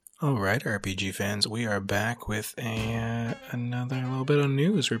Alright, RPG fans, we are back with another little bit of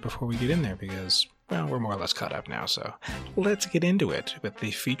news right before we get in there because, well, we're more or less caught up now, so let's get into it with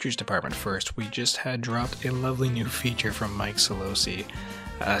the features department first. We just had dropped a lovely new feature from Mike Solosi.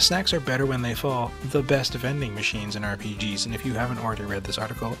 Snacks are better when they fall, the best vending machines in RPGs, and if you haven't already read this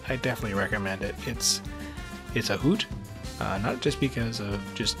article, I definitely recommend it. It's a hoot. Not just because of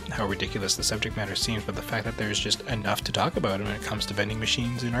just how ridiculous the subject matter seems, but the fact that there's just enough to talk about when it comes to vending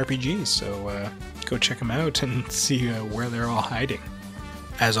machines in RPGs. So go check them out and see where they're all hiding.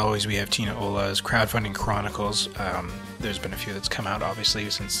 As always, we have Tina Ola's Crowdfunding Chronicles. There's been a few that's come out, obviously,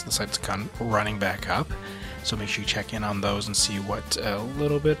 since the site's gone running back up. So make sure you check in on those and see what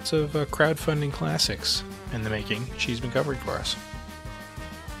little bits of crowdfunding classics in the making she's been covering for us.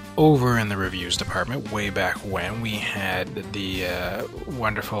 Over in the reviews department, way back when, we had the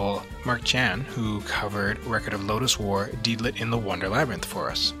wonderful Mark Chan, who covered Record of Lodoss War, Deedlit in the Wonder Labyrinth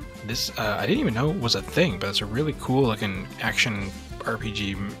for us. This, I didn't even know was a thing, but it's a really cool looking action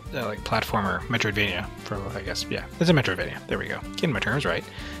RPG, like platformer, Metroidvania, I guess, yeah, it's a Metroidvania, there we go, getting my terms right.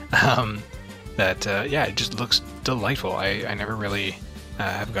 Yeah, it just looks delightful. I never really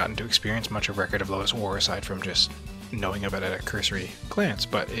have gotten to experience much of Record of Lodoss War aside from just knowing about it at a cursory glance,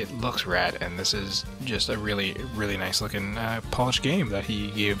 but it looks rad, and this is just a really, really nice looking polished game that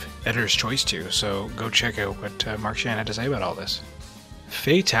he gave editor's choice to, so go check out what Mark Chan had to say about all this.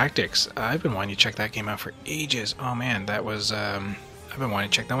 Fae Tactics, I've been wanting to check that game out for ages. Oh man, that was, I've been wanting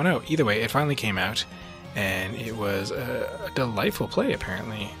to check that one out. Either way, it finally came out, and it was a delightful play,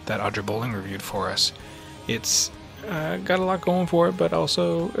 apparently, that Audra Bowling reviewed for us. It's got a lot going for it, but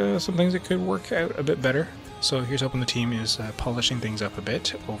also some things that could work out a bit better. So here's hoping the team is polishing things up a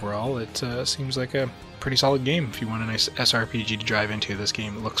bit. Overall, it seems like a pretty solid game. If you want a nice SRPG to drive into, this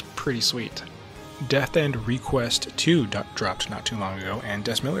game looks pretty sweet. Death End Request 2 dropped not too long ago, and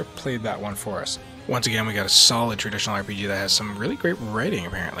Des Miller played that one for us. Once again, we got a solid traditional RPG that has some really great writing,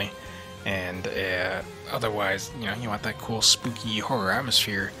 apparently. And otherwise, you want that cool, spooky horror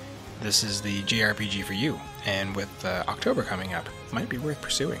atmosphere, this is the JRPG for you. And with October coming up, it might be worth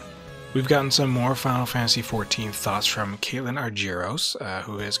pursuing. We've gotten some more Final Fantasy XIV thoughts from Caitlin Argyros,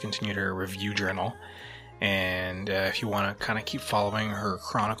 who has continued her review journal. And if you want to kind of keep following her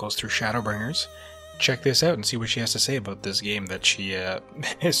chronicles through Shadowbringers, check this out and see what she has to say about this game that she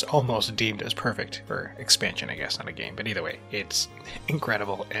is almost deemed as perfect, or expansion, I guess, not a game. But either way, it's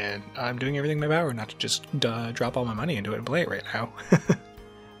incredible, and I'm doing everything in my power not to just drop all my money into it and play it right now.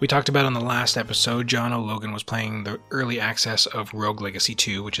 We talked about on the last episode, John O'Logan was playing the early access of Rogue Legacy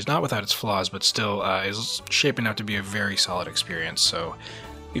 2, which is not without its flaws, but still is shaping out to be a very solid experience. So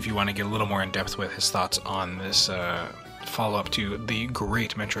if you want to get a little more in depth with his thoughts on this follow-up to the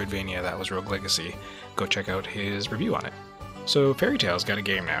great Metroidvania that was Rogue Legacy, go check out his review on it. So Fairy Tail's got a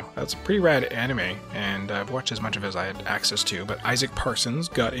game now. That's a pretty rad anime, and I've watched as much of it as I had access to, but Isaac Parsons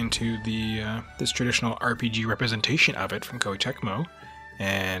got into this traditional RPG representation of it from Koei Tecmo,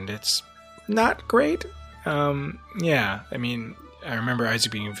 and it's not great. I remember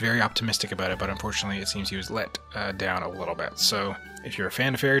Isaac being very optimistic about it, but unfortunately it seems he was let down a little bit. So if you're a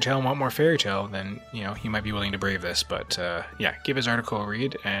fan of Fairy Tail and want more Fairy Tail, then he might be willing to brave this. But give his article a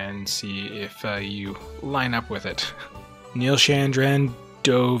read and see if you line up with it. Neil Chandran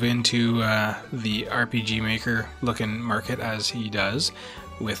dove into the RPG Maker looking market as he does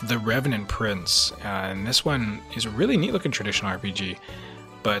with The Revenant Prince, and this one is a really neat looking traditional RPG,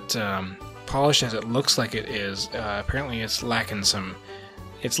 but polished as it looks like it is, apparently it's lacking some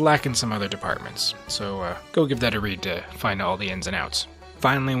other departments. So go give that a read to find all the ins and outs.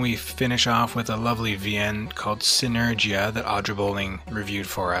 Finally, we finish off with a lovely VN called Synergia that Audra Bowling reviewed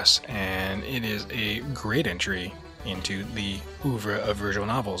for us, and it is a great entry into the oeuvre of visual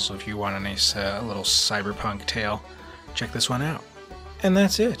novels. So if you want a nice little cyberpunk tale, check this one out. And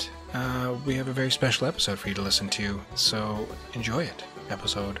that's it. We have a very special episode for you to listen to, so enjoy it.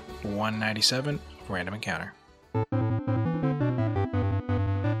 Episode 197 of Random Encounter.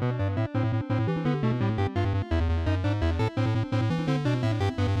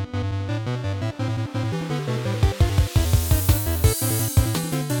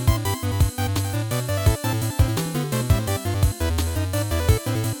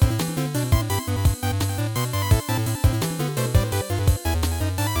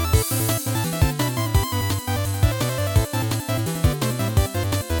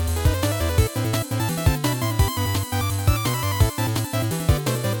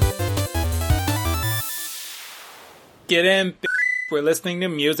 Get in, we're listening to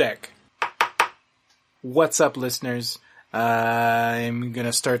music. What's up, listeners? I'm going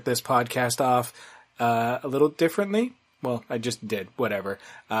to start this podcast off a little differently. Well, I just did. Whatever.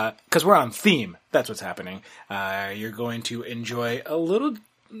 Because we're on theme. That's what's happening. You're going to enjoy a little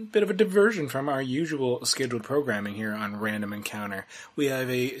bit of a diversion from our usual scheduled programming here on Random Encounter. We have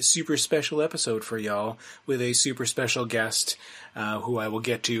a super special episode for y'all with a super special guest who I will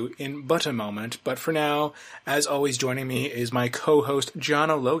get to in but a moment. But for now, as always, joining me is my co-host,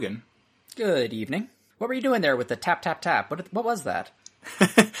 John O'Logan. Good evening. What were you doing there with the tap, tap, tap? What was that?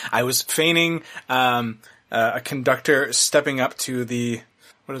 I was feigning a conductor stepping up to the...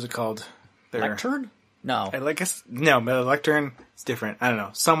 What is it called? Lectern? No. I guess, no, but a lectern is different. I don't know.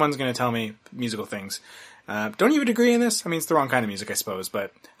 Someone's going to tell me musical things. Don't you have a degree in this? I mean, it's the wrong kind of music, I suppose,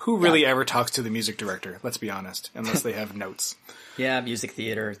 but who really ever talks to the music director? Let's be honest, unless they have notes. Yeah, music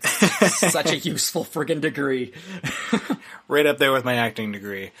theater. It's such a useful friggin' degree. Right up there with my acting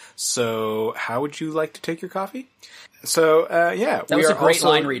degree. So, how would you like to take your coffee? So, yeah. That was a great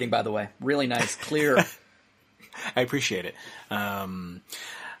line reading, by the way. Really nice, clear. I appreciate it.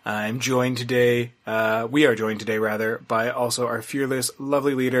 I'm joined today, we are joined today, rather, by also our fearless,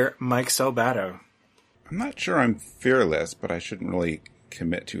 lovely leader, Mike Salbato. I'm not sure I'm fearless, but I shouldn't really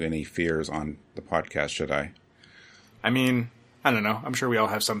commit to any fears on the podcast, should I? I mean, I don't know. I'm sure we all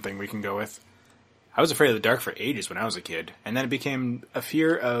have something we can go with. I was afraid of the dark for ages when I was a kid, and then it became a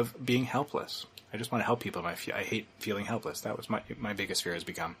fear of being helpless. I just want to help people. I hate feeling helpless. That was my biggest fear has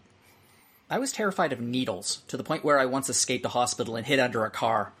become. I was terrified of needles, to the point where I once escaped a hospital and hid under a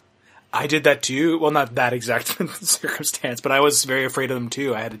car. I did that too. Well, not that exact circumstance, but I was very afraid of them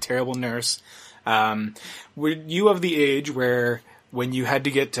too. I had a terrible nurse. Were you of the age where when you had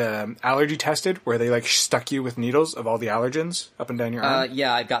to get allergy tested, where they stuck you with needles of all the allergens up and down your arm?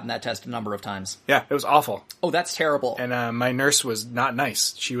 Yeah, I've gotten that test a number of times. Yeah, it was awful. Oh, that's terrible. And my nurse was not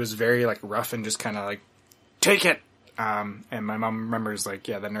nice. She was very rough and just kind of take it. And my mom remembers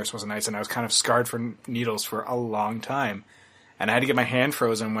the nurse wasn't nice, and I was kind of scarred for needles for a long time. And I had to get my hand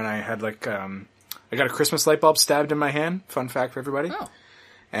frozen when I had I got a Christmas light bulb stabbed in my hand. Fun fact for everybody. Oh.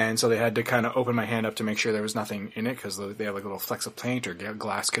 And so they had to kind of open my hand up to make sure there was nothing in it, because they had little flecks of paint or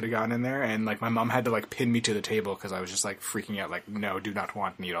glass could have gone in there. And my mom had to pin me to the table because I was just freaking out, no, do not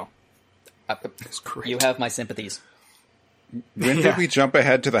want needle. It's great. You have my sympathies. When did we jump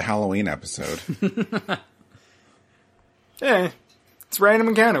ahead to the Halloween episode? Yeah, it's Random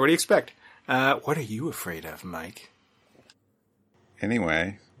Encounter. What do you expect? What are you afraid of, Mike?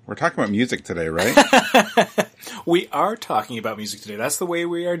 Anyway, we're talking about music today, right? We are talking about music today. That's the way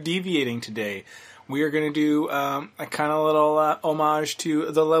we are deviating today. We are going to do a kind of little homage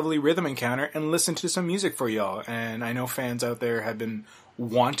to the lovely Rhythm Encounter and listen to some music for y'all. And I know fans out there have been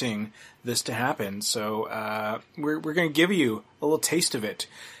wanting this to happen. So we're going to give you a little taste of it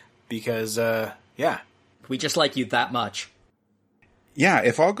because, yeah. We just like you that much. Yeah,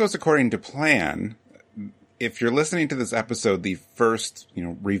 if all goes according to plan, if you're listening to this episode, the first,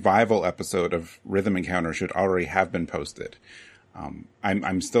 revival episode of Rhythm Encounter should already have been posted.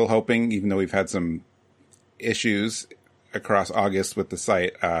 I'm still hoping, even though we've had some issues across August with the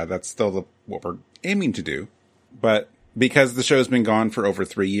site, that's still what we're aiming to do. But because the show's been gone for over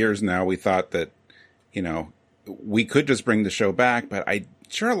 3 years now, we thought that, we could just bring the show back, but I'm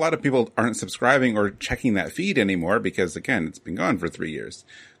sure a lot of people aren't subscribing or checking that feed anymore because, again, it's been gone for 3 years.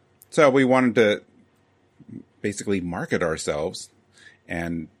 So we wanted to basically market ourselves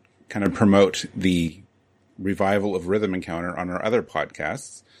and kind of promote the revival of Rhythm Encounter on our other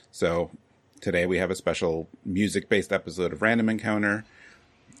podcasts. So today we have a special music-based episode of Random Encounter.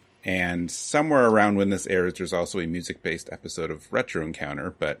 And somewhere around when this airs, there's also a music-based episode of Retro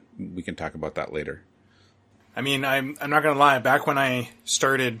Encounter, but we can talk about that later. I mean, I'm not going to lie. Back when I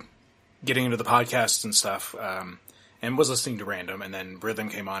started getting into the podcasts and stuff, and was listening to Random, and then Rhythm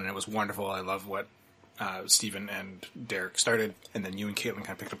came on, and it was wonderful. I love what Stephen and Derek started, and then you and Caitlin kind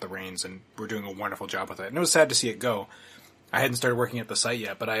of picked up the reins, and we're doing a wonderful job with it. And it was sad to see it go. I hadn't started working at the site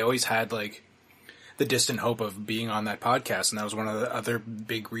yet, but I always had, the distant hope of being on that podcast, and that was one of the other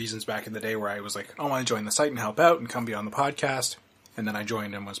big reasons back in the day where I was I want to join the site and help out and come be on the podcast. And then I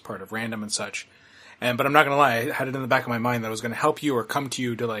joined and was part of Random and such. But I'm not going to lie, I had it in the back of my mind that I was going to help you or come to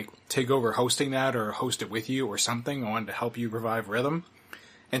you to, take over hosting that or host it with you or something. I wanted to help you revive Rhythm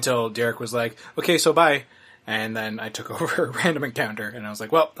until Derek was like, okay, so bye. And then I took over Random Encounter, and I was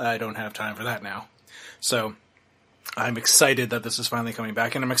like, well, I don't have time for that now. So I'm excited that this is finally coming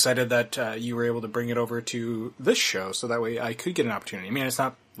back, and I'm excited that you were able to bring it over to this show so that way I could get an opportunity. I mean, it's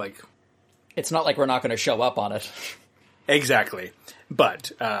not like... It's not like we're not going to show up on it. Exactly.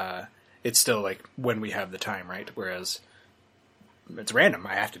 But... it's still when we have the time, right? Whereas it's random.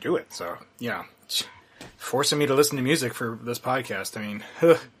 I have to do it. So, forcing me to listen to music for this podcast. I mean,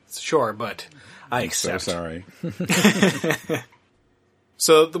 Sure, but I So accept. sorry.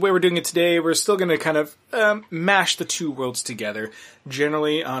 So the way we're doing it today, we're still going to kind of mash the two worlds together.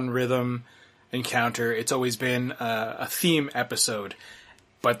 Generally on Rhythm Encounter, it's always been a theme episode.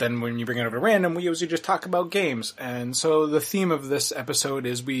 But then when you bring it over to Random, we usually just talk about games. And so the theme of this episode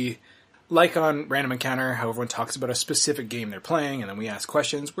is like on Random Encounter, how everyone talks about a specific game they're playing, and then we ask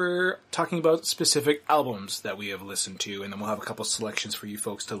questions. We're talking about specific albums that we have listened to, and then we'll have a couple selections for you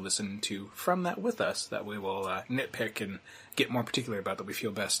folks to listen to from that with us that we will nitpick and get more particular about that we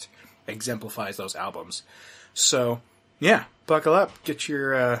feel best exemplifies those albums. So, yeah, buckle up, get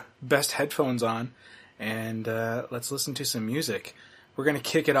your best headphones on, and let's listen to some music. We're going to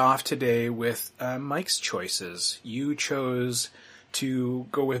kick it off today with Mike's choices. You chose to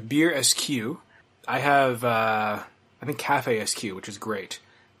go with Beer SQ. I have, I think Cafe SQ, which is great.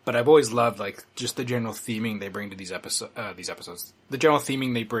 But I've always loved, like, just the general theming they bring to these episodes. The general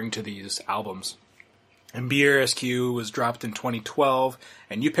theming they bring to these albums. And Beer SQ was dropped in 2012,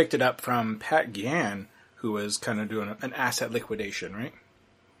 and you picked it up from Pat Gann, who was kind of doing an asset liquidation, right?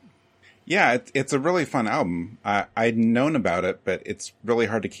 Yeah, it's a really fun album. I'd known about it, but it's really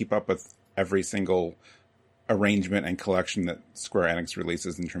hard to keep up with every single arrangement and collection that Square Enix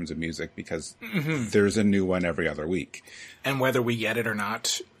releases in terms of music, because there's a new one every other week. And whether we get it or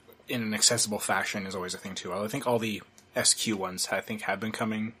not in an accessible fashion is always a thing too. I think all the SQ ones have been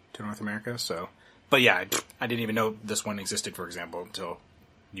coming to North America. So, but yeah, I didn't even know this one existed, for example, until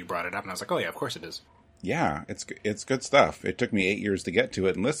you brought it up, and I was like, oh yeah, of course it is. Yeah, it's good stuff. It took me 8 years to get to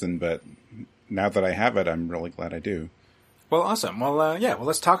it and listen, but now that I have it, I'm really glad I do. Well, awesome. Well,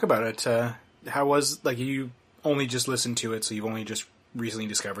 let's talk about it. How was, like, you only just listened to it, so you've only just recently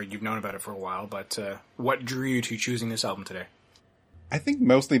discovered, you've known about it for a while, but what drew you to choosing this album today? I think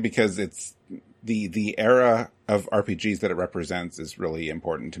mostly because it's the era of RPGs that it represents is really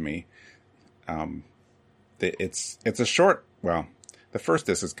important to me. It's a short, well, the first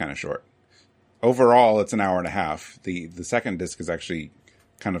disc is kind of short. Overall, it's an hour and a half. The second disc is actually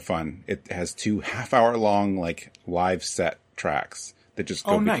kind of fun. It has 2 half-hour-long, like, live set tracks that just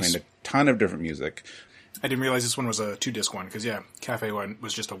go between a ton of different music. I didn't realize this one was a 2-disc one, because, yeah, Cafe one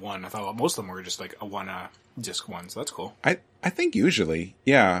was just a 1. I thought most of them were just, like, a 1-disc one, so that's cool. I think usually,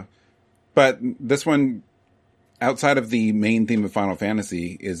 yeah. But this one, outside of the main theme of Final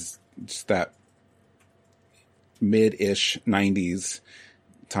Fantasy, is just that mid-ish 90s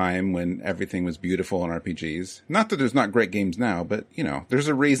time when everything was beautiful in RPGs. Not that there's not great games now, but, you know, there's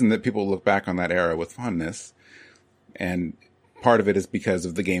a reason that people look back on that era with fondness. And part of it is because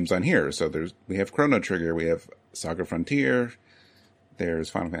of the games on here. So we have Chrono Trigger, we have Saga Frontier, there's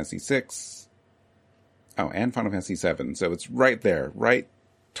Final Fantasy VI, and Final Fantasy VII. So it's right there, right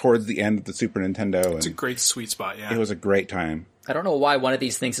towards the end of the Super Nintendo. It's a great sweet spot, yeah. It was a great time. I don't know why one of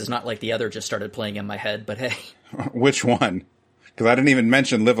these things is not like the other just started playing in my head, but hey. Which one? Because I didn't even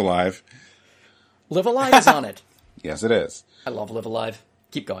mention Live Alive. Live Alive is on it. Yes, it is. I love Live Alive.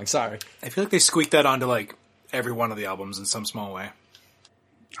 Keep going, sorry. I feel like they squeaked that onto, like, every one of the albums in some small way.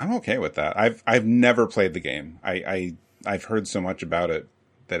 I'm okay with that. I've never played the game. I've heard so much about it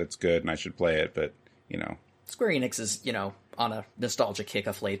that it's good and I should play it, but, you know. Square Enix is, on a nostalgia kick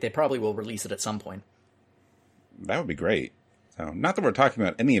of late. They probably will release it at some point. That would be great. So, not that we're talking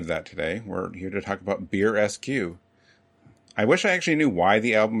about any of that today. We're here to talk about Beer SQ. I wish I actually knew why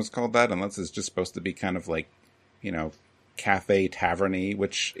the album was called that, unless it's just supposed to be kind of like, cafe tavern-y,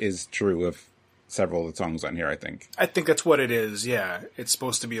 which is true of several of the songs on here, I think. I think that's what it is, yeah. It's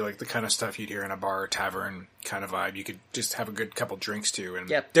supposed to be like the kind of stuff you'd hear in a bar or tavern kind of vibe. You could just have a good couple drinks to, and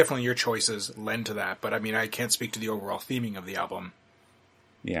definitely your choices lend to that. But, I mean, I can't speak to the overall theming of the album.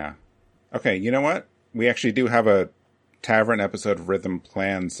 Yeah. Okay, you know what? We actually do have a tavern episode of Rhythm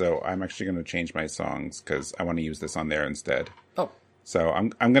planned, so I'm actually going to change my songs because I want to use this on there instead. Oh. So I'm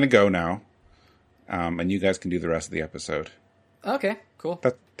going to go now, and you guys can do the rest of the episode. Okay, cool.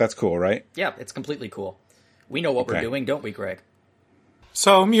 That's cool, right? Yeah, it's completely cool. We know what we're doing, don't we, Greg?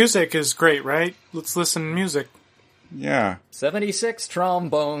 So music is great, right? Let's listen to music. Yeah. 76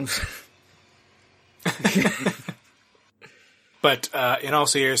 trombones. But in all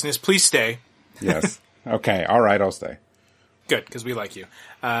seriousness, please stay. Yes. Okay, all right, I'll stay. Good, because we like you.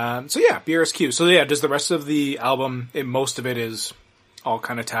 So yeah, BRSQ. So yeah, does the rest of the album, most of it is all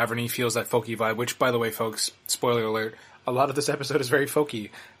kind of tavern-y, feels that folky vibe, which, by the way, folks, spoiler alert, a lot of this episode is very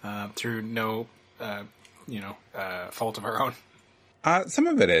folky, through no, fault of our own. Some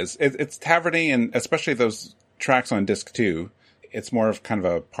of it is. It's tavern-y, and especially those tracks on disc 2, it's more of kind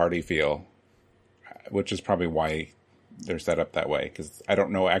of a party feel, which is probably why they're set up that way, because I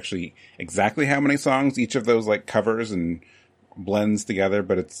don't know actually exactly how many songs each of those like covers and blends together,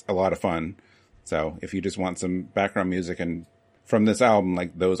 but it's a lot of fun. So if you just want some background music and from this album,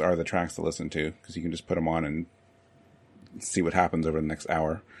 like, those are the tracks to listen to, because you can just put them on and see what happens over the next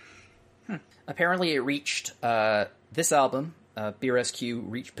hour. Apparently it reached, this album, BRSQ,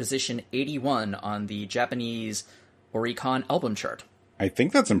 reached position 81 on the Japanese Oricon album chart. I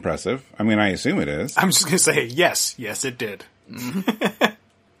think that's impressive. I mean, I assume it is. I'm just going to say, yes, it did. Mm-hmm.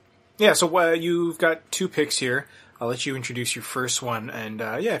 Yeah, so you've got 2 picks here. I'll let you introduce your first one, and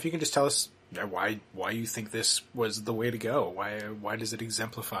if you can just tell us why you think this was the way to go. Why does it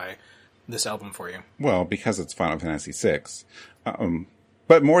exemplify this album for you? Well, because it's Final Fantasy VI.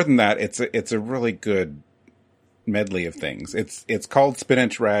 But more than that, it's a really good medley of things. It's called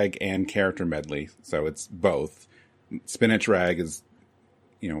Spinach Rag and Character Medley, so it's both. Spinach Rag is,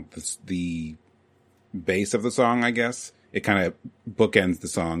 the base of the song, I guess. It kind of bookends the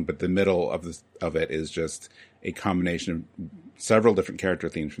song, but the middle of it is just a combination of several different character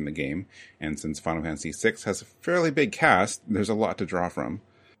themes from the game. And since Final Fantasy VI has a fairly big cast, there's a lot to draw from.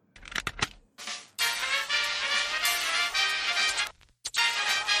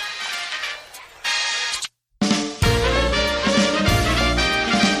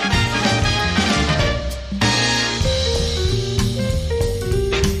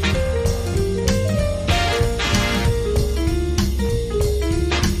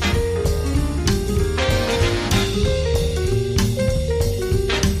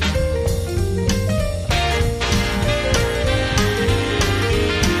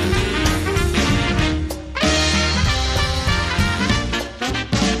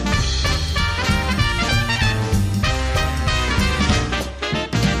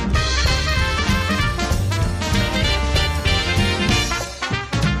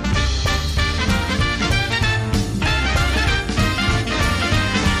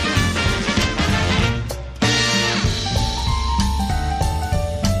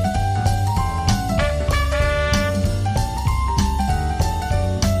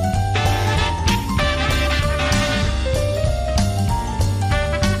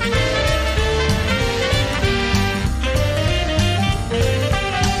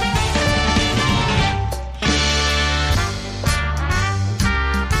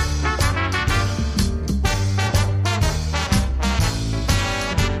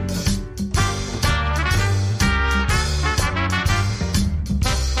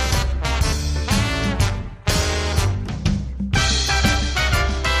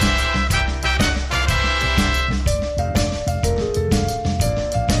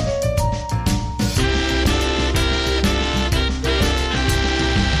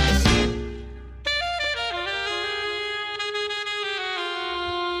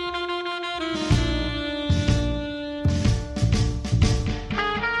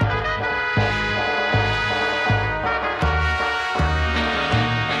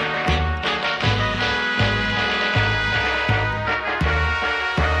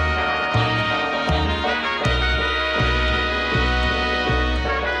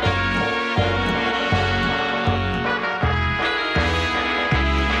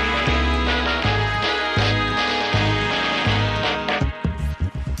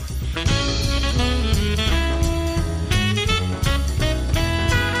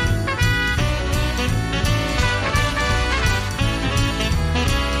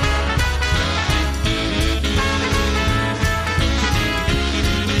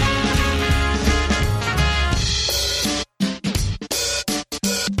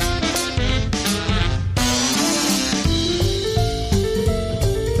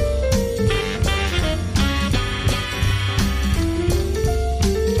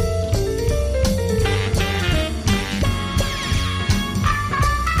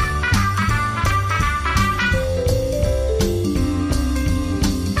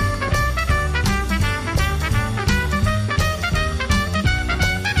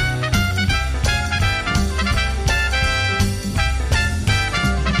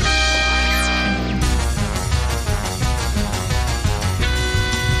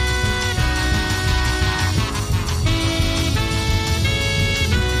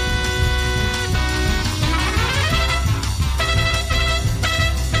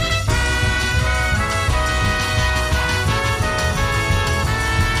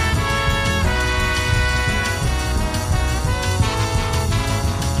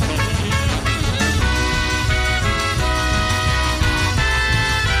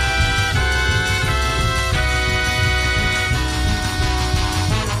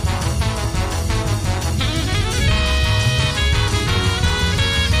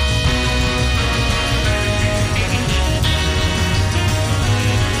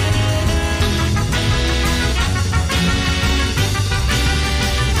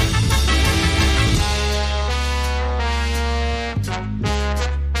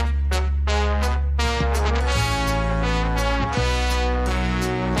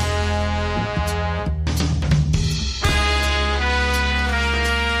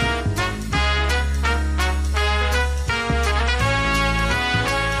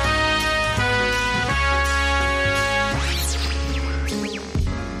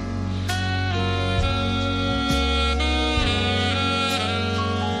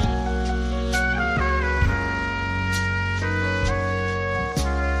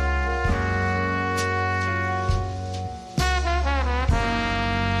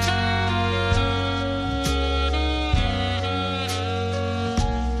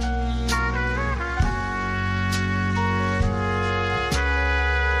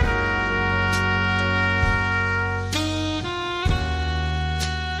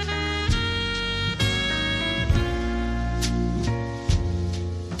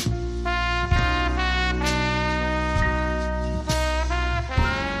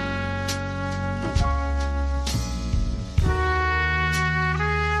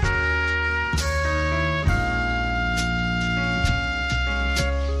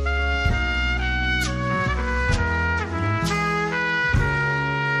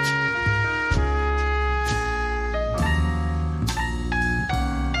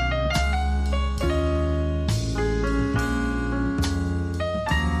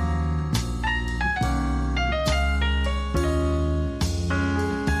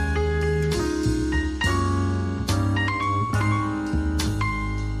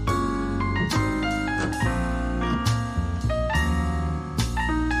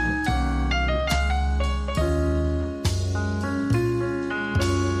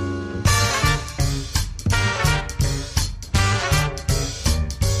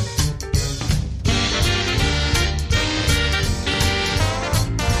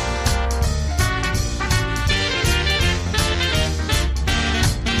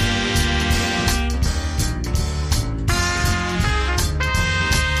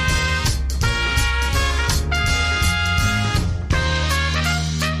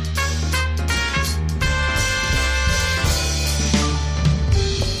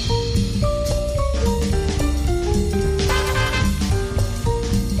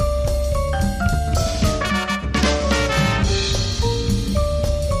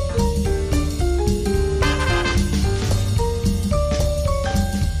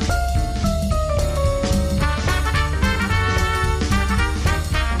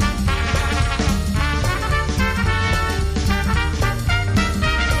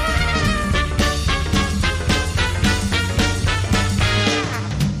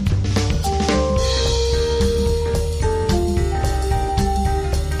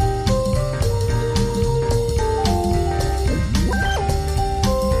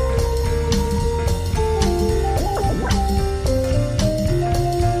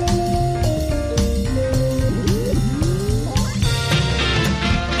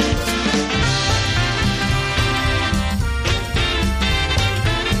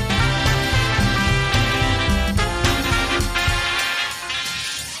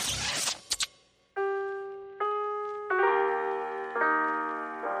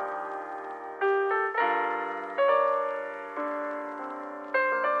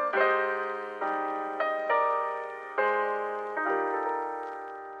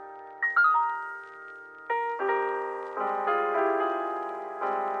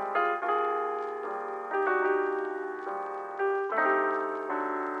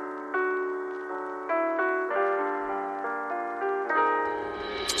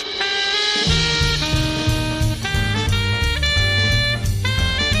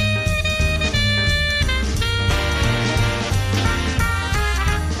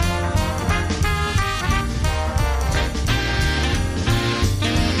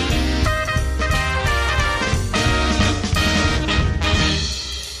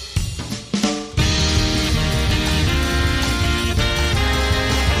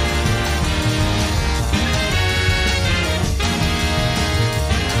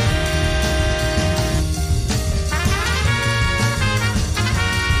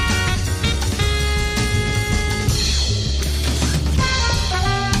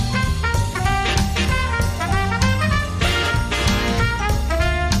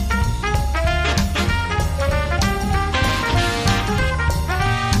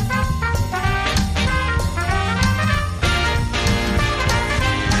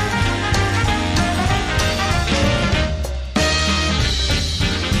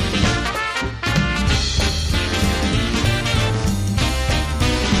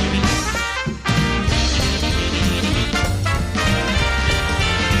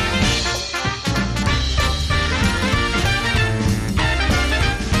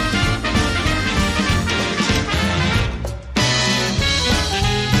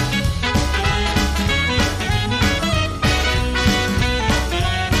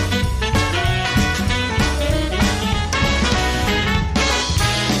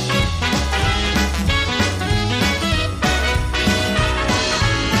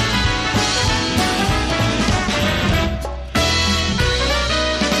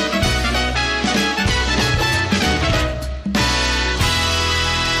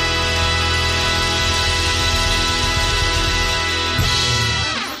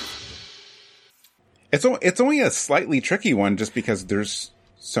 It's only a slightly tricky one just because there's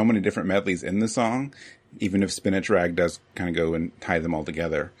so many different medleys in the song, even if Spinach Rag does kind of go and tie them all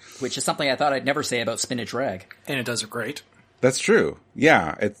together. Which is something I thought I'd never say about Spinach Rag. And it does it great. That's true.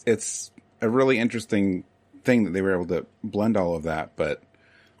 Yeah, it's a really interesting thing that they were able to blend all of that, but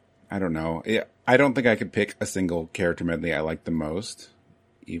I don't know. I don't think I could pick a single character medley I like the most,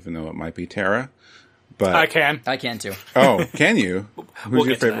 even though it might be Terra. But I can. I can too. Oh, can you? Who's We'll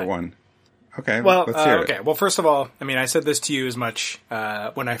your get to favorite that. one? Okay, Well, let's hear okay. it. Well, first of all, I mean, I said this to you as much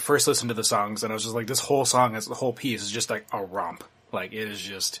when I first listened to the songs, and I was just like, this whole song, the whole piece is just like a romp. Like, it is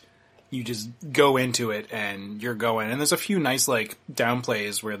just, you just go into it and you're going. And there's a few nice, like,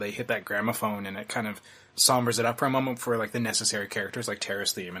 downplays where they hit that gramophone and it kind of sombers it up for a moment for, like, the necessary characters, like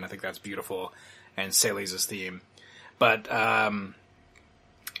Terra's theme, and I think that's beautiful, and Céles's theme. But,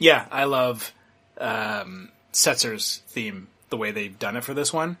 yeah, I love Setzer's theme, the way they've done it for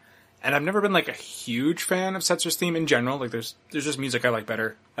this one. And I've never been, like, a huge fan of Setzer's theme in general. Like, there's just music I like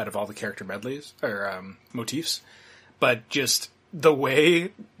better out of all the character medleys, or motifs. But just the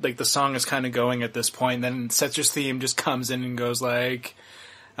way, like, the song is kind of going at this point, then Setzer's theme just comes in and goes, like,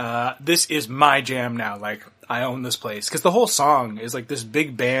 this is my jam now. Like, I own this place. Because the whole song is, like, this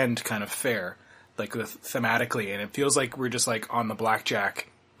big band kind of fair, like, thematically. And it feels like we're just, like, on the blackjack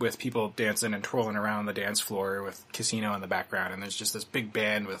with people dancing and twirling around the dance floor with Casino in the background. And there's just this big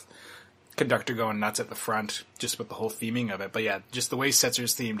band with conductor going nuts at the front, just with the whole theming of it. But yeah, just the way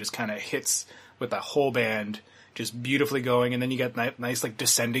Setzer's theme just kind of hits with that whole band just beautifully going. And then you get nice, like,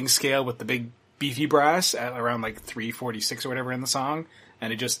 descending scale with the big beefy brass at around, like, 3:46 or whatever in the song.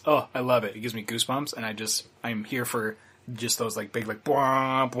 And it just, oh, I love it. It gives me goosebumps. And I'm here for just those, like, big, like,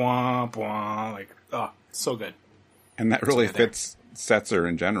 bwah, bwah, bwah. Like, oh, so good. And that really over there. fits Setzer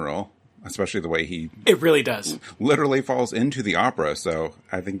in general, especially the way he It really does. literally falls into the opera. So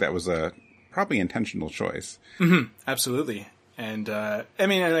I think that was a probably intentional choice. Absolutely. And, I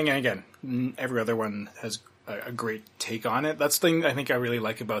mean, and again, every other one has a great take on it. That's the thing I think I really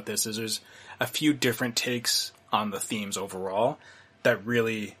like about this is there's a few different takes on the themes overall that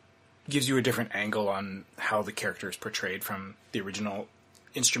really gives you a different angle on how the character is portrayed from the original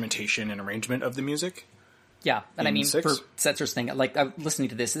instrumentation and arrangement of the music. Yeah, and I mean, six? for Setzer's thing, like, I'm listening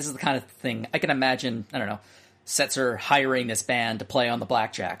to this is the kind of thing I can imagine, I don't know, Setzer hiring this band to play on the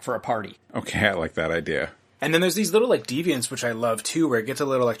blackjack for a party. Okay, I like that idea. And then there's these little, like, deviants, which I love, too, where it gets a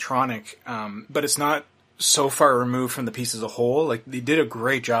little electronic, but it's not so far removed from the piece as a whole. Like, they did a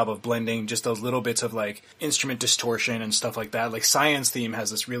great job of blending just those little bits of, like, instrument distortion and stuff like that. Like, Cyan's theme has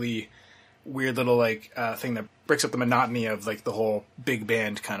this really weird little, like, thing that breaks up the monotony of, like, the whole big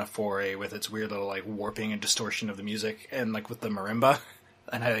band kind of foray with its weird little, like, warping and distortion of the music, and, like, with the marimba.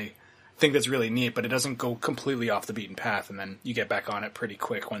 And I think that's really neat, but it doesn't go completely off the beaten path, and then you get back on it pretty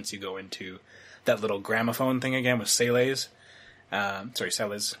quick once you go into that little gramophone thing again with Céles's.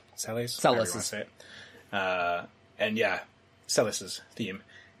 Céles's? However you want to say it. And yeah, Céles's theme.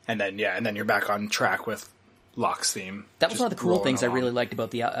 And then you're back on track with Locke's theme. That was just one of the cool rolling things I along. really liked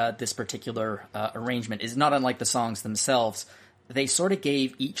about the this particular arrangement. Is not unlike the songs themselves. They sort of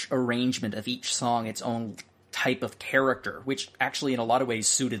gave each arrangement of each song its own type of character, which actually in a lot of ways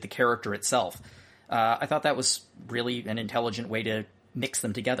suited the character itself. I thought that was really an intelligent way to mix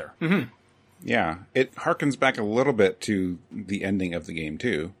them together. Mm-hmm. Yeah, it harkens back a little bit to the ending of the game,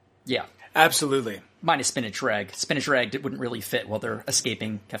 too. Yeah. Absolutely. Minus Spinach Rag. Spinach Rag wouldn't really fit while they're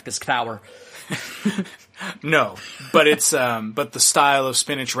escaping Kefka's Tower. No, but it's but the style of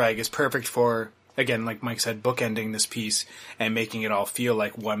Spinach Rag is perfect for, again, like Mike said, bookending this piece and making it all feel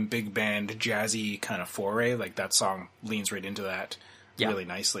like one big band, jazzy kind of foray. Like, that song leans right into that really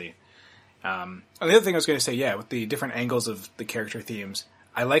nicely. And the other thing I was going to say, yeah, with the different angles of the character themes,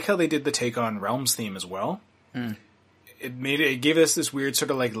 I like how they did the take on Realm's theme as well. It gave us this weird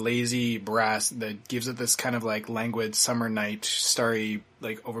sort of like lazy brass that gives it this kind of like languid summer night, starry,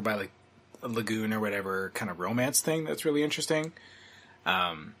 like over by like a lagoon or whatever kind of romance thing that's really interesting.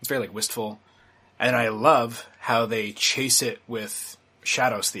 It's very like wistful. And I love how they chase it with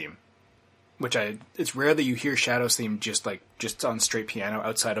Shadow's theme, which it's rare that you hear Shadow's theme just on straight piano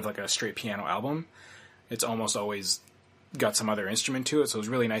outside of like a straight piano album. It's almost always got some other instrument to it. So it was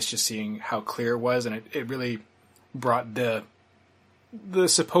really nice just seeing how clear it was. And it really brought the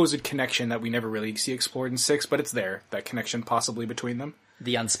supposed connection that we never really see explored in 6, but it's there, that connection possibly between them.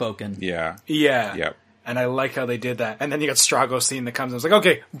 The unspoken. Yeah. Yeah. Yep. And I like how they did that. And then you got Strago's theme that comes and it's like,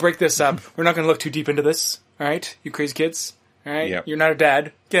 okay, break this up. We're not going to look too deep into this. All right? You crazy kids. All right? Yep. You're not a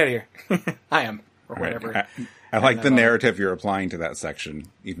dad. Get out of here. I am. Or whatever. I like the narrative you're applying to that section,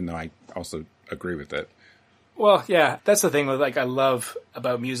 even though I also agree with it. Well, yeah, that's the thing with like I love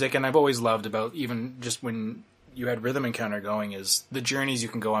about music, and I've always loved about even just when you had Rhythm Encounter going, is the journeys you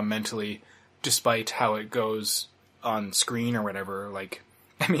can go on mentally, despite how it goes on screen or whatever. Like,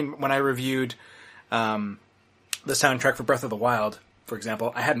 I mean, when I reviewed the soundtrack for Breath of the Wild, for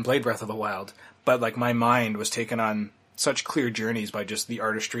example, I hadn't played Breath of the Wild, but like my mind was taken on such clear journeys by just the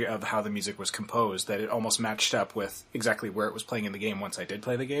artistry of how the music was composed that it almost matched up with exactly where it was playing in the game once I did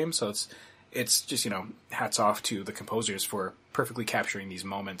play the game. So it's just, you know, hats off to the composers for perfectly capturing these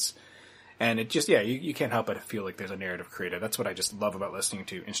moments. And it just, yeah, you can't help but feel like there's a narrative created. That's what I just love about listening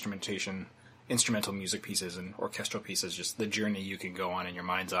to instrumental music pieces and orchestral pieces, just the journey you can go on in your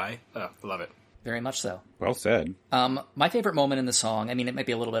mind's eye. Love it. Very much so. Well said. My favorite moment in the song, I mean, it might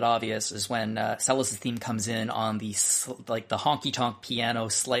be a little bit obvious, is when Celes' theme comes in on the honky-tonk piano,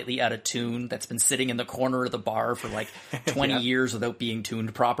 slightly out of tune, that's been sitting in the corner of the bar for like 20 years without being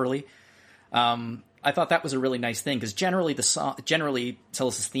tuned properly. I thought that was a really nice thing, because generally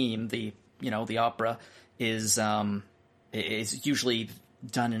Celes' theme, the opera, is usually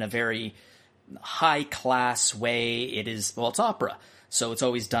done in a very high-class way. It's opera. So it's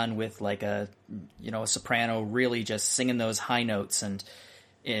always done with like a soprano really just singing those high notes, and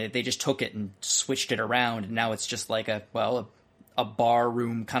they just took it and switched it around, and now it's just like a bar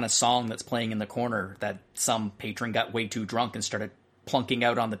room kind of song that's playing in the corner that some patron got way too drunk and started plunking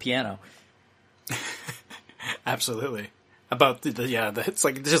out on the piano. Absolutely. About it's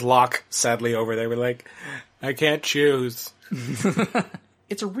like just Locke sadly over there. We're like, I can't choose.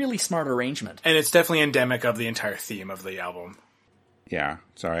 It's a really smart arrangement, and it's definitely endemic of the entire theme of the album. Yeah,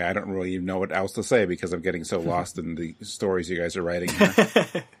 sorry, I don't really know what else to say because I'm getting so lost in the stories you guys are writing here.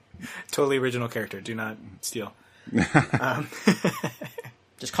 Totally original character. Do not steal.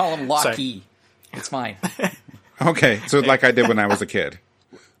 Just call him Lockie. It's fine. Okay, so like I did when I was a kid.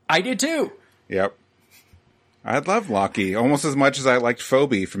 I did too. Yep. I love Lockie almost as much as I liked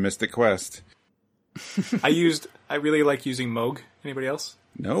Phoebe from Mystic Quest. I really like using Moog. Anybody else?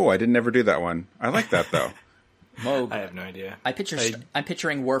 No, I didn't ever do that one. I like that though. Moog. I have no idea. I'm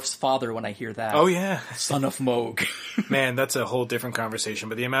picturing Worf's father when I hear that. Oh yeah, son of Moog. Man, that's a whole different conversation.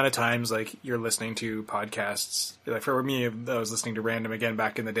 But the amount of times like you're listening to podcasts, like for me, I was listening to Random again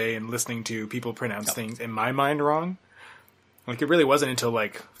back in the day and listening to people pronounce things in my mind wrong. Like it really wasn't until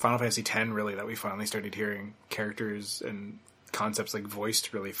like Final Fantasy X really that we finally started hearing characters and concepts like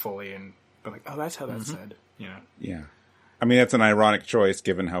voiced really fully, and like, oh, that's how that's said. You know? Yeah. I mean, that's an ironic choice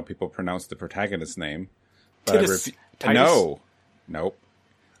given how people pronounce the protagonist's name. Titus. No. Nope.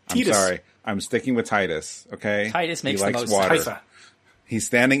 Titus. I'm sorry. I'm sticking with Titus, okay? Titus makes he the likes most water. Typha. He's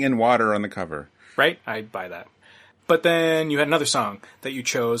standing in water on the cover. Right? I'd buy that. But then you had another song that you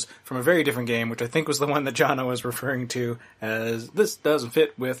chose from a very different game, which I think was the one that Jono was referring to as, this doesn't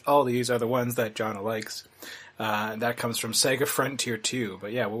fit with all these other ones that Jono likes. That comes from Sega Frontier 2.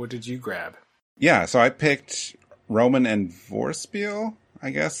 But yeah, what did you grab? Yeah, so I picked Roman and Vorspiel, I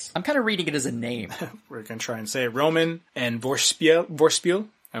guess. I'm kind of reading it as a name. We're going to try and say Roman and Vorspiel.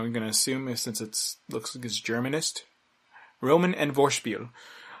 I'm going to assume, since it looks like it's Germanist. Roman and Vorspiel.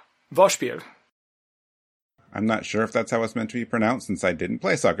 Vorspiel. I'm not sure if that's how it's meant to be pronounced since I didn't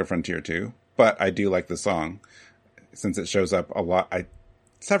play Soccer Frontier 2, but I do like the song since it shows up a lot,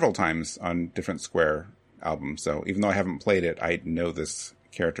 several times on different Square albums. So even though I haven't played it, I know this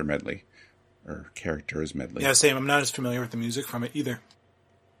characters medley. Yeah, same. I'm not as familiar with the music from it either.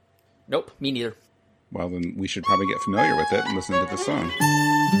 Nope, me neither. Well, then we should probably get familiar with it and listen to the song.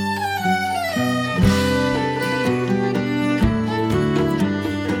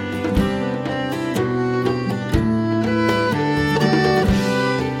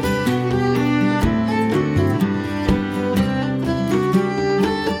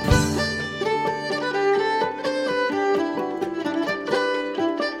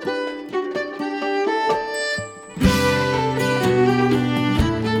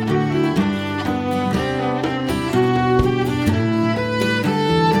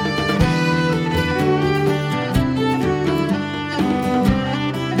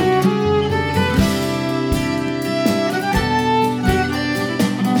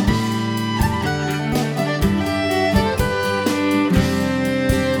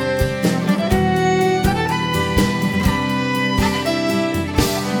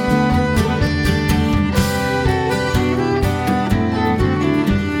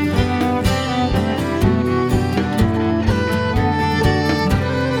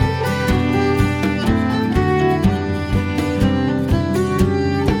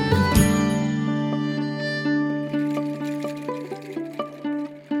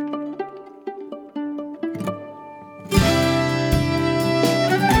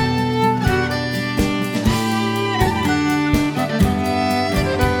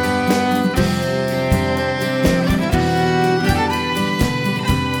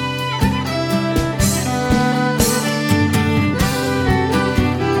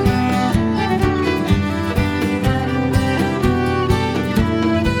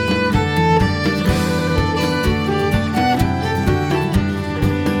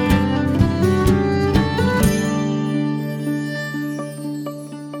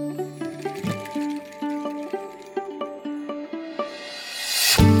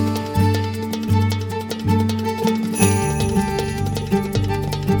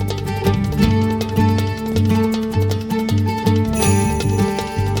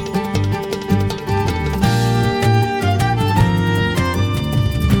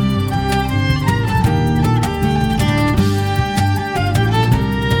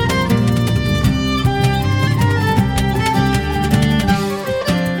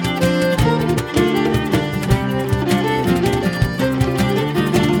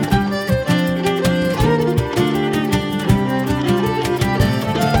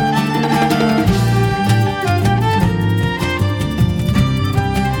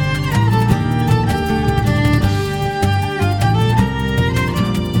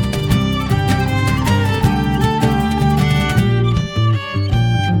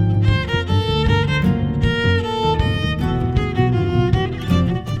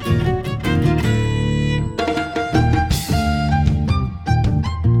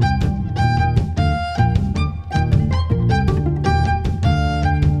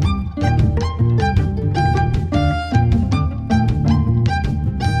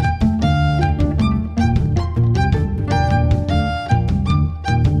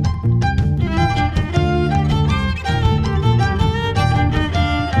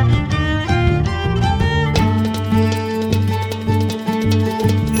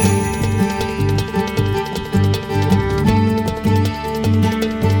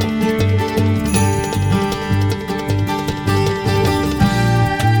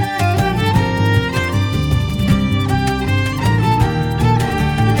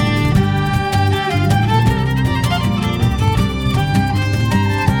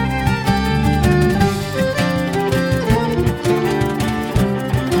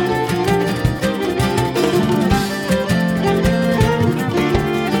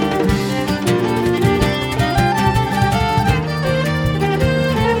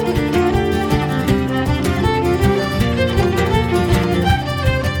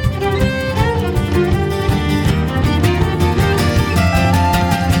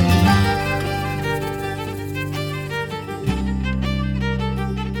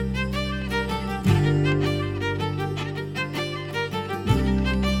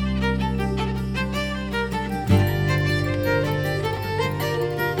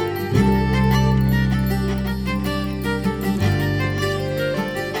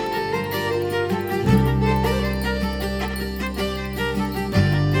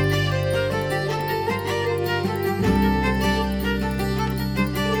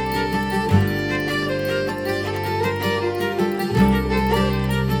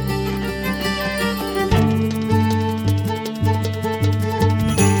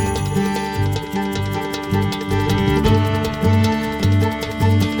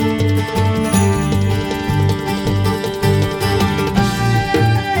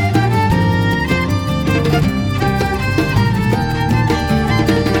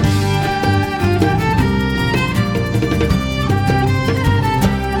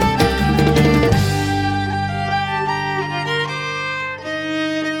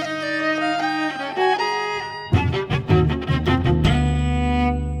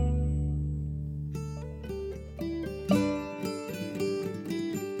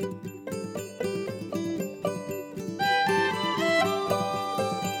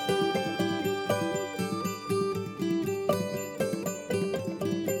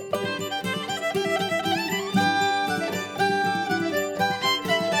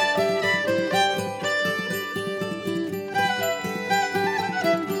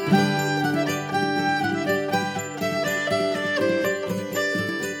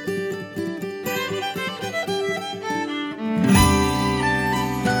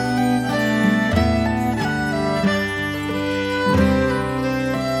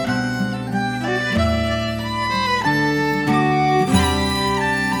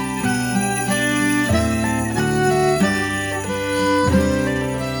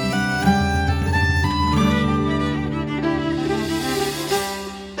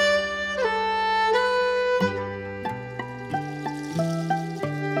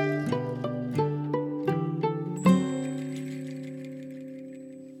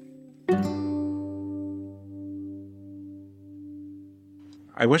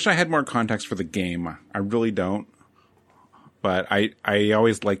 I wish I had more context for the game. I really don't. But I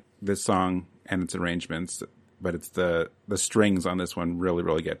always like this song and its arrangements, but it's the strings on this one really,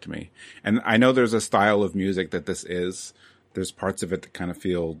 really get to me. And I know there's a style of music that this is. There's parts of it that kind of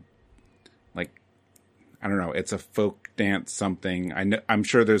feel like, I don't know, it's a folk dance something. I'm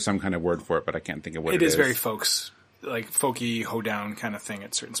sure there's some kind of word for it, but I can't think of what it is. It is very folky, hoedown kind of thing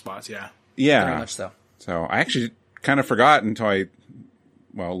at certain spots, yeah. Yeah. Very much so. So I actually kind of forgot until I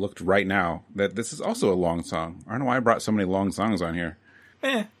looked right now that this is also a long song. I don't know why I brought so many long songs on here.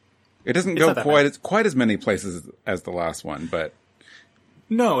 It doesn't go quite as many places as the last one, but...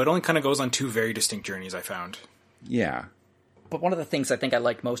 No, it only kind of goes on two very distinct journeys, I found. Yeah. But one of the things I think I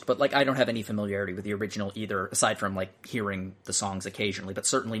like most, but like I don't have any familiarity with the original either, aside from like hearing the songs occasionally, but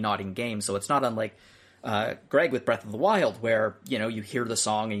certainly not in games. So it's not unlike Greg with Breath of the Wild, where, you know, you hear the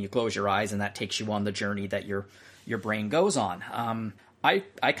song and you close your eyes and that takes you on the journey that your brain goes on. I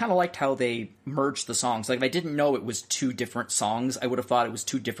kind of liked how they merged the songs. Like, if I didn't know it was two different songs, I would have thought it was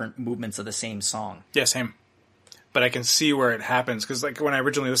two different movements of the same song. Yeah, same. But I can see where it happens, because like when I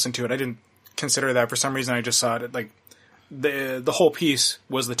originally listened to it, I didn't consider that. For some reason, I just saw it like the whole piece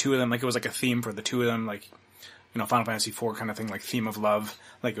was the two of them. Like, it was like a theme for the two of them, like, you know, Final Fantasy IV kind of thing, like theme of love.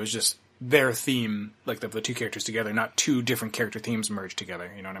 Like, it was just their theme, like the two characters together, not two different character themes merged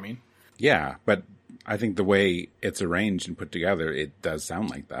together. You know what I mean? Yeah, but I think the way it's arranged and put together, it does sound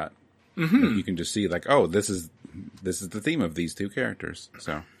like that. Mm-hmm. You can just see, like, oh, this is the theme of these two characters.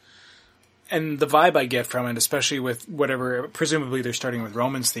 So, and the vibe I get from it, especially with whatever, presumably they're starting with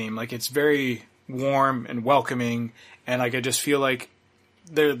Roman's theme, like, it's very warm and welcoming, and like I just feel like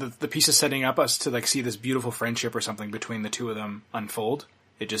the piece is setting up us to like see this beautiful friendship or something between the two of them unfold.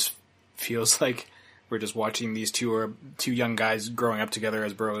 It just feels like we're just watching these two young guys growing up together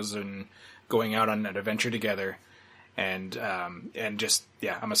as bros and going out on an adventure together, and just,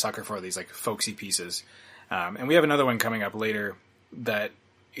 yeah, I'm a sucker for these like folksy pieces. And we have another one coming up later that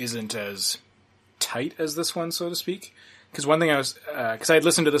isn't as tight as this one, so to speak. Because one thing because I had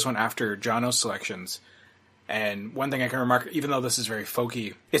listened to this one after Jono's selections, and one thing I can remark, even though this is very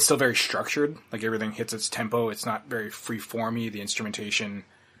folky, it's still very structured. Like, everything hits its tempo. It's not very free-formy. The instrumentation,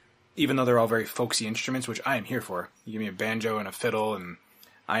 even though they're all very folksy instruments, which I am here for. You give me a banjo and a fiddle, and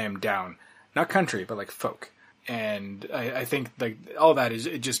I am down. Not country, but like folk. And I think like all that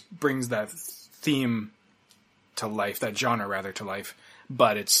it just brings that theme to life, that genre rather to life.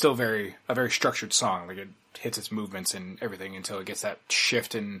 But it's still a very structured song. Like, it hits its movements and everything until it gets that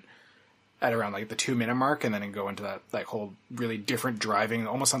shift at around like the 2-minute mark, and then it go into that like whole really different driving. It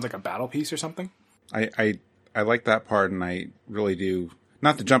almost sounds like a battle piece or something. I like that part, and I really do.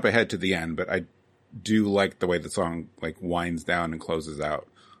 Not to jump ahead to the end, but I do like the way the song like winds down and closes out.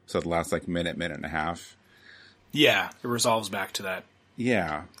 So it lasts like minute and a half. Yeah, it resolves back to that.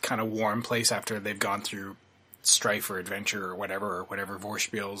 Yeah, kind of warm place after they've gone through strife or adventure or whatever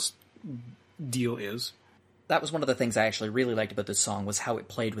Vorspiel's deal is. That was one of the things I actually really liked about this song, was how it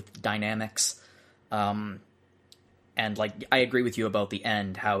played with dynamics. And like, I agree with you about the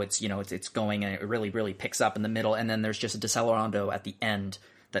end, how it's, you know, it's going and it really, really picks up in the middle, and then there's just a decelerando at the end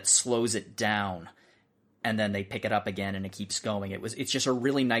that slows it down, and then they pick it up again and it keeps going. It's just a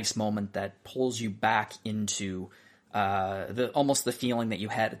really nice moment that pulls you back into almost the feeling that you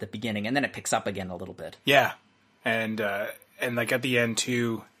had at the beginning, and then it picks up again a little bit. Yeah. And like at the end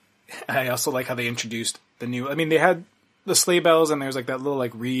too, I also like how they introduced the new, I mean, they had the sleigh bells, and there's like that little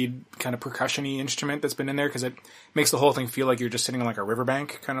like reed kind of percussion-y instrument that's been in there, because it makes the whole thing feel like you're just sitting on like a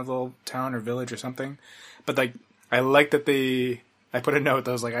riverbank kind of little town or village or something. But like, I like that I put a note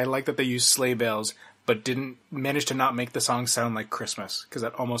that was like, I like that they used sleigh bells, but didn't manage to not make the song sound like Christmas, because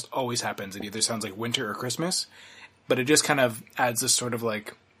that almost always happens. It either sounds like winter or Christmas, but it just kind of adds this sort of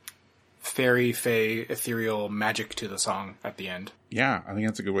like fairy, fae, ethereal magic to the song at the end. Yeah, I think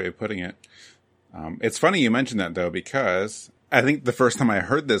that's a good way of putting it. It's funny you mentioned that, though, because I think the first time I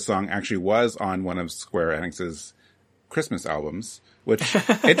heard this song actually was on one of Square Enix's Christmas albums, which,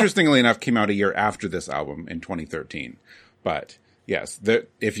 interestingly enough, came out a year after this album in 2013. But yes,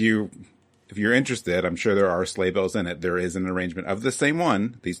 if you're interested, I'm sure there are sleigh bells in it. There is an arrangement of the same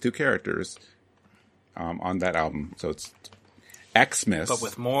one, these two characters, on that album. So it's Xmas, but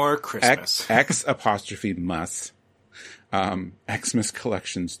with more Christmas. X apostrophe Mus, Xmas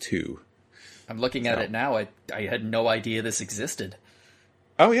Collections 2. I'm looking at it now. I had no idea this existed.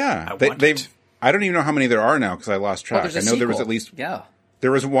 Oh yeah, they've. I don't even know how many there are now because I lost track. I know there was at least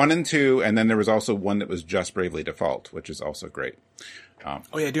There was 1 and 2, and then there was also one that was just Bravely Default, which is also great. Oh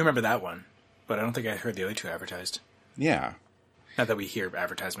yeah, I do remember that one, but I don't think I heard the other two advertised. Yeah, not that we hear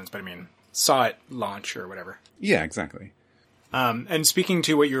advertisements, but I mean, saw it launch or whatever. Yeah, exactly. And speaking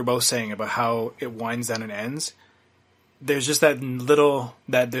to what you were both saying about how it winds down and ends, there's just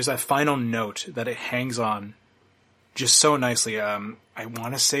there's that final note that it hangs on just so nicely. I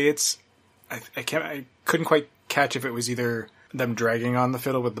want to say I couldn't quite catch if it was either them dragging on the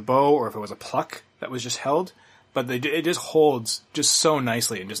fiddle with the bow or if it was a pluck that was just held, but it just holds just so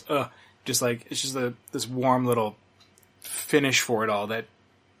nicely and just like, it's just this warm little finish for it all that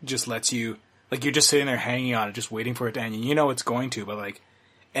just lets you, like, you're just sitting there hanging on it, just waiting for it to end. And you know it's going to, but like,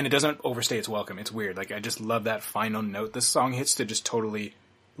 and it doesn't overstay its welcome. It's weird. Like, I just love that final note this song hits to just totally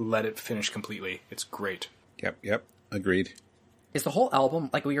let it finish completely. It's great. Yep. Agreed. Is the whole album,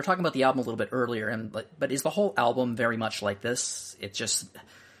 like we were talking about the album a little bit earlier, but is the whole album very much like this? It's just,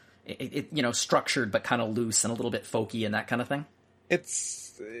 structured but kind of loose and a little bit folky and that kind of thing?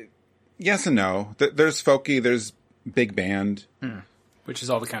 It's yes and no. There's folky, there's big band. Which is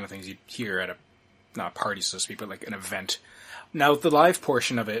all the kind of things you'd hear at not a party, so to speak, but like an event. Now, the live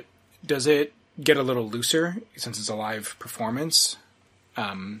portion of it, does it get a little looser since it's a live performance?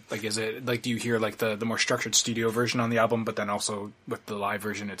 Is it like, do you hear like the more structured studio version on the album, but then also with the live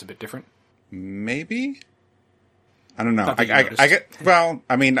version, it's a bit different? Maybe. I don't know.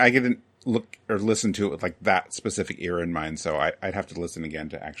 I didn't look or listen to it with like that specific era in mind, so I'd have to listen again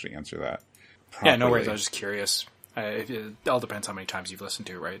to actually answer that properly. Yeah, no worries. I was just curious. It all depends how many times you've listened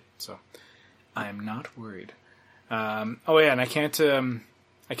to it, right? So I'm not worried. And I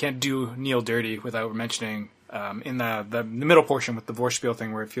can't do Neil dirty without mentioning in the middle portion with the Vorspiel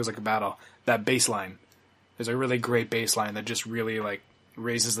thing where it feels like a battle, that bass line. There's a really great bass line that just really like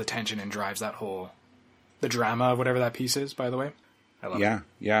raises the tension and drives the drama of whatever that piece is, by the way. I love it.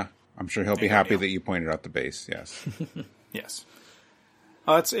 Yeah. I'm sure he'll be happy that you pointed out the bass, yes. Yes.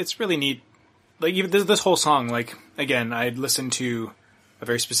 It's really neat. Like, even this whole song, like, again, I'd listened to a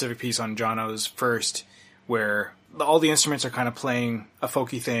very specific piece on Jono's first, where all the instruments are kind of playing a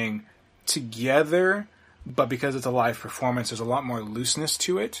folky thing together, but because it's a live performance, there's a lot more looseness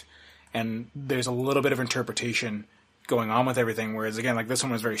to it, and there's a little bit of interpretation going on with everything, whereas, again, like, this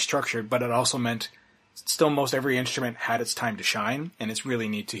one was very structured, but it also meant still most every instrument had its time to shine, and it's really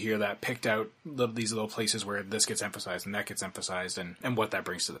neat to hear that picked out, these little places where this gets emphasized and that gets emphasized, and what that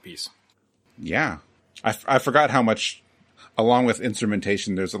brings to the piece. Yeah. I forgot how much, along with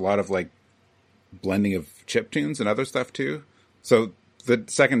instrumentation, there's a lot of like blending of chiptunes and other stuff too. So the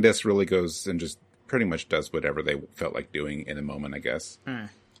second disc really goes and just pretty much does whatever they felt like doing in a moment, I guess.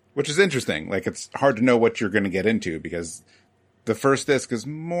 Which is interesting. Like, it's hard to know what you're going to get into because the first disc is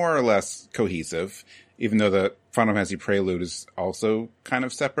more or less cohesive, even though the Final Fantasy Prelude is also kind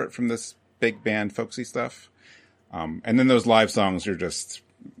of separate from this big band folksy stuff. And then those live songs are just,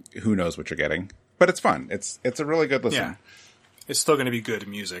 who knows what you're getting. But it's fun. It's a really good listen. Yeah. It's still going to be good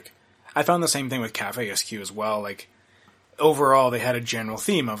music. I found the same thing with Cafe SQ as well. Like, overall, they had a general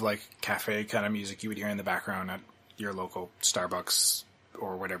theme of, like, cafe kind of music you would hear in the background at your local Starbucks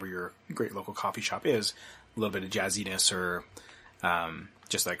or whatever your great local coffee shop is. A little bit of jazziness or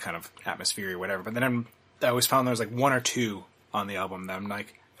just that kind of atmosphere or whatever. But then I always found there was, like, one or two on the album that I'm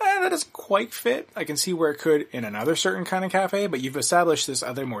like, that doesn't quite fit. I can see where it could in another certain kind of cafe, but you've established this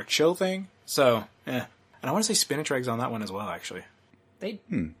other more chill thing. So, And I want to say Spinach Rag's on that one as well, actually. They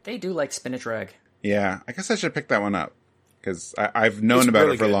do like Spinach Rag. Yeah, I guess I should pick that one up. Because I've known about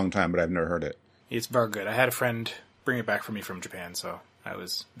it for a long time, but I've never heard it. It's very good. I had a friend bring it back for me from Japan, so I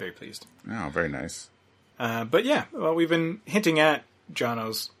was very pleased. Oh, very nice. But yeah, well, we've been hinting at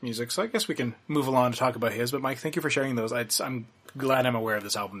Jono's music, so I guess we can move along to talk about his. But Mike, thank you for sharing those. I'm glad I'm aware of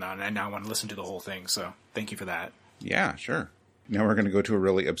this album now, and I now want to listen to the whole thing, so thank you for that. Yeah, sure. Now we're going to go to a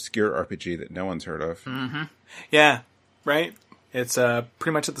really obscure RPG that no one's heard of. Mm-hmm. Yeah, right? It's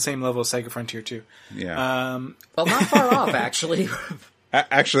pretty much at the same level as Sega Frontier 2. Yeah. Well, not far off, actually.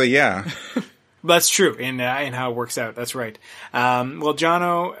 Actually, yeah. That's true in how it works out. That's right. Well,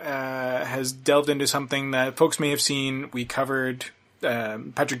 Jono has delved into something that folks may have seen. We covered,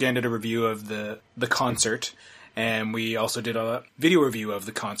 Patrick Dan did a review of the concert, and we also did a video review of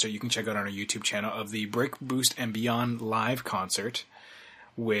the concert. You can check out on our YouTube channel of the Break, Boost, and Beyond live concert,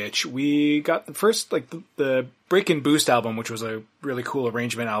 which we got the first, like, the Break and Boost album, which was a really cool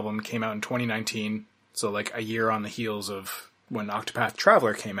arrangement album, came out in 2019. So, like, a year on the heels of when Octopath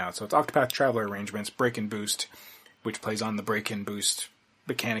Traveler came out. So it's Octopath Traveler arrangements, Break and Boost, which plays on the Break and Boost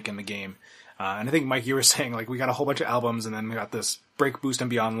mechanic in the game. And I think, Mike, you were saying, like, we got a whole bunch of albums, and then we got this Break, Boost, and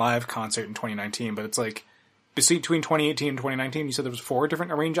Beyond live concert in 2019. But it's like, between 2018 and 2019, you said there was 4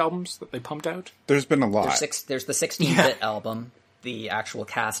 different arranged albums that they pumped out? There's been a lot. There's the 16-bit album, the actual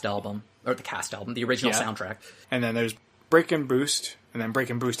cast album, the original soundtrack. And then there's Break and Boost, and then Break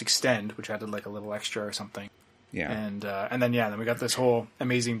and Boost Extend, which added like a little extra or something. Yeah. And then we got this whole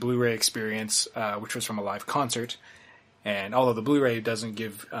amazing Blu-ray experience, which was from a live concert. And although the Blu-ray doesn't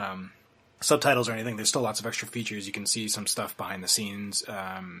give subtitles or anything, there's still lots of extra features. You can see some stuff behind the scenes.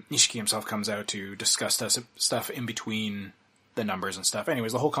 Nishiki himself comes out to discuss stuff in between the numbers and stuff.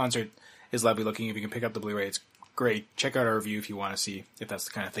 Anyways, the whole concert is lovely looking. If you can pick up the Blu-ray, it's great. Check out our review if you want to see if that's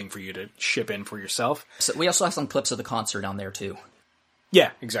the kind of thing for you to ship in for yourself. So we also have some clips of the concert on there too.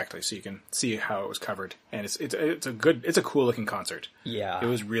 Yeah, exactly. So you can see how it was covered, and it's a cool looking concert. Yeah, it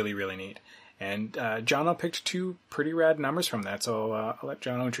was really, really neat. And Jono picked two pretty rad numbers from that, so I'll let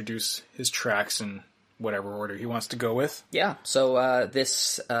Jono introduce his tracks in whatever order he wants to go with. Yeah. So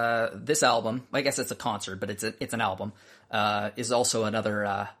this album, I guess it's a concert, but it's an album. Is also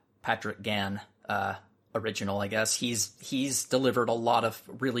another Patrick Gann original. I guess he's delivered a lot of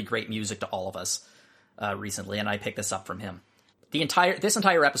really great music to all of us recently, and I picked this up from him. This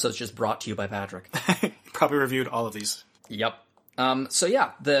entire episode is just brought to you by Patrick. Probably reviewed all of these. Yep. So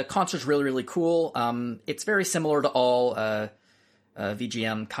yeah, the concert's really, really cool. It's very similar to all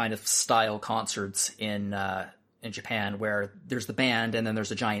VGM kind of style concerts in Japan, where there's the band and then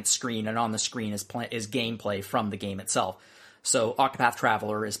there's a giant screen, and on the screen is gameplay from the game itself. So Octopath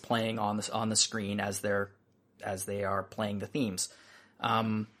Traveler is playing on the screen as they are playing the themes.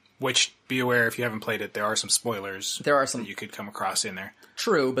 Which, be aware, if you haven't played it, there are some spoilers. There are some that you could come across in there.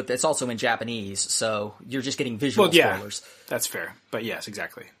 True, but it's also in Japanese, so you're just getting visual spoilers. That's fair. But yes,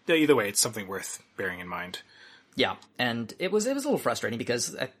 exactly. Either way, it's something worth bearing in mind. Yeah, and it was a little frustrating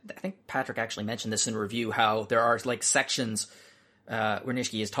because I think Patrick actually mentioned this in a review, how there are like sections where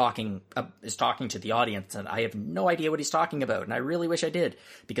Nishiki is talking to the audience, and I have no idea what he's talking about, and I really wish I did,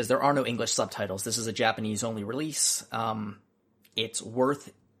 because there are no English subtitles. This is a Japanese-only release. It's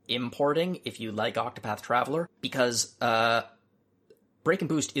worth importing if you like Octopath Traveler, because Break and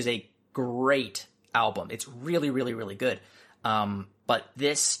Boost is a great album. It's really, really, really good. But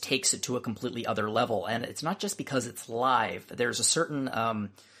this takes it to a completely other level, and it's not just because it's live. There's a certain, I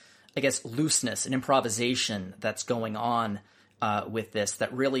guess, looseness and improvisation that's going on with this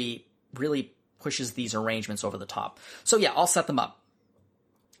that really, really pushes these arrangements over the top. So yeah, I'll set them up.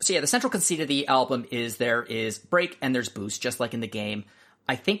 So yeah, the central conceit of the album is there is break and there's boost, just like in the game.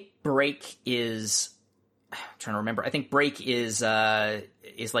 I think break is... I'm trying to remember. I think break is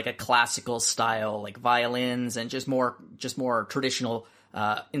like a classical style, like violins and just more traditional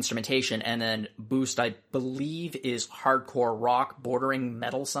instrumentation. And then boost, I believe, is hardcore rock bordering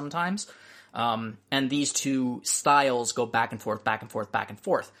metal sometimes. And these two styles go back and forth, back and forth, back and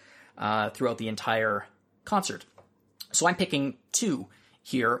forth throughout the entire concert. So I'm picking two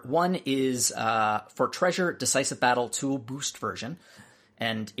here. One is for Treasure Decisive Battle Tool Boost version.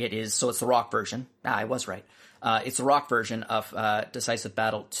 And it's the rock version. I was right. It's the rock version of Decisive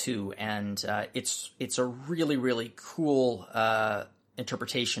Battle 2, and it's a really, really cool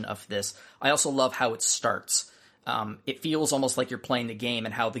interpretation of this. I also love how it starts. It feels almost like you're playing the game,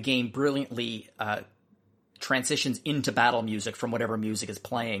 and how the game brilliantly transitions into battle music from whatever music is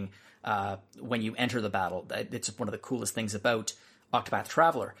playing when you enter the battle. It's one of the coolest things about Octopath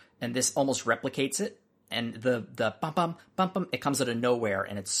Traveler, and this almost replicates it. And the bum bum bum bum, it comes out of nowhere,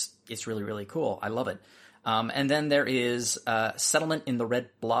 and it's really, really cool. I love it. And then there is Settlement in the Red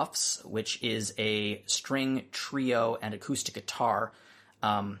Bluffs, which is a string trio and acoustic guitar.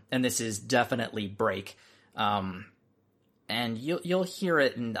 And this is definitely break. And you'll hear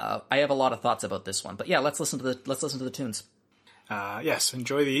it, and I have a lot of thoughts about this one. But yeah, let's listen to the tunes. Yes,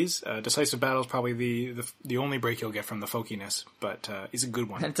 enjoy these. Decisive Battle is probably the only break you'll get from the folkiness, but it's a good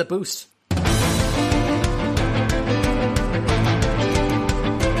one. And it's a boost.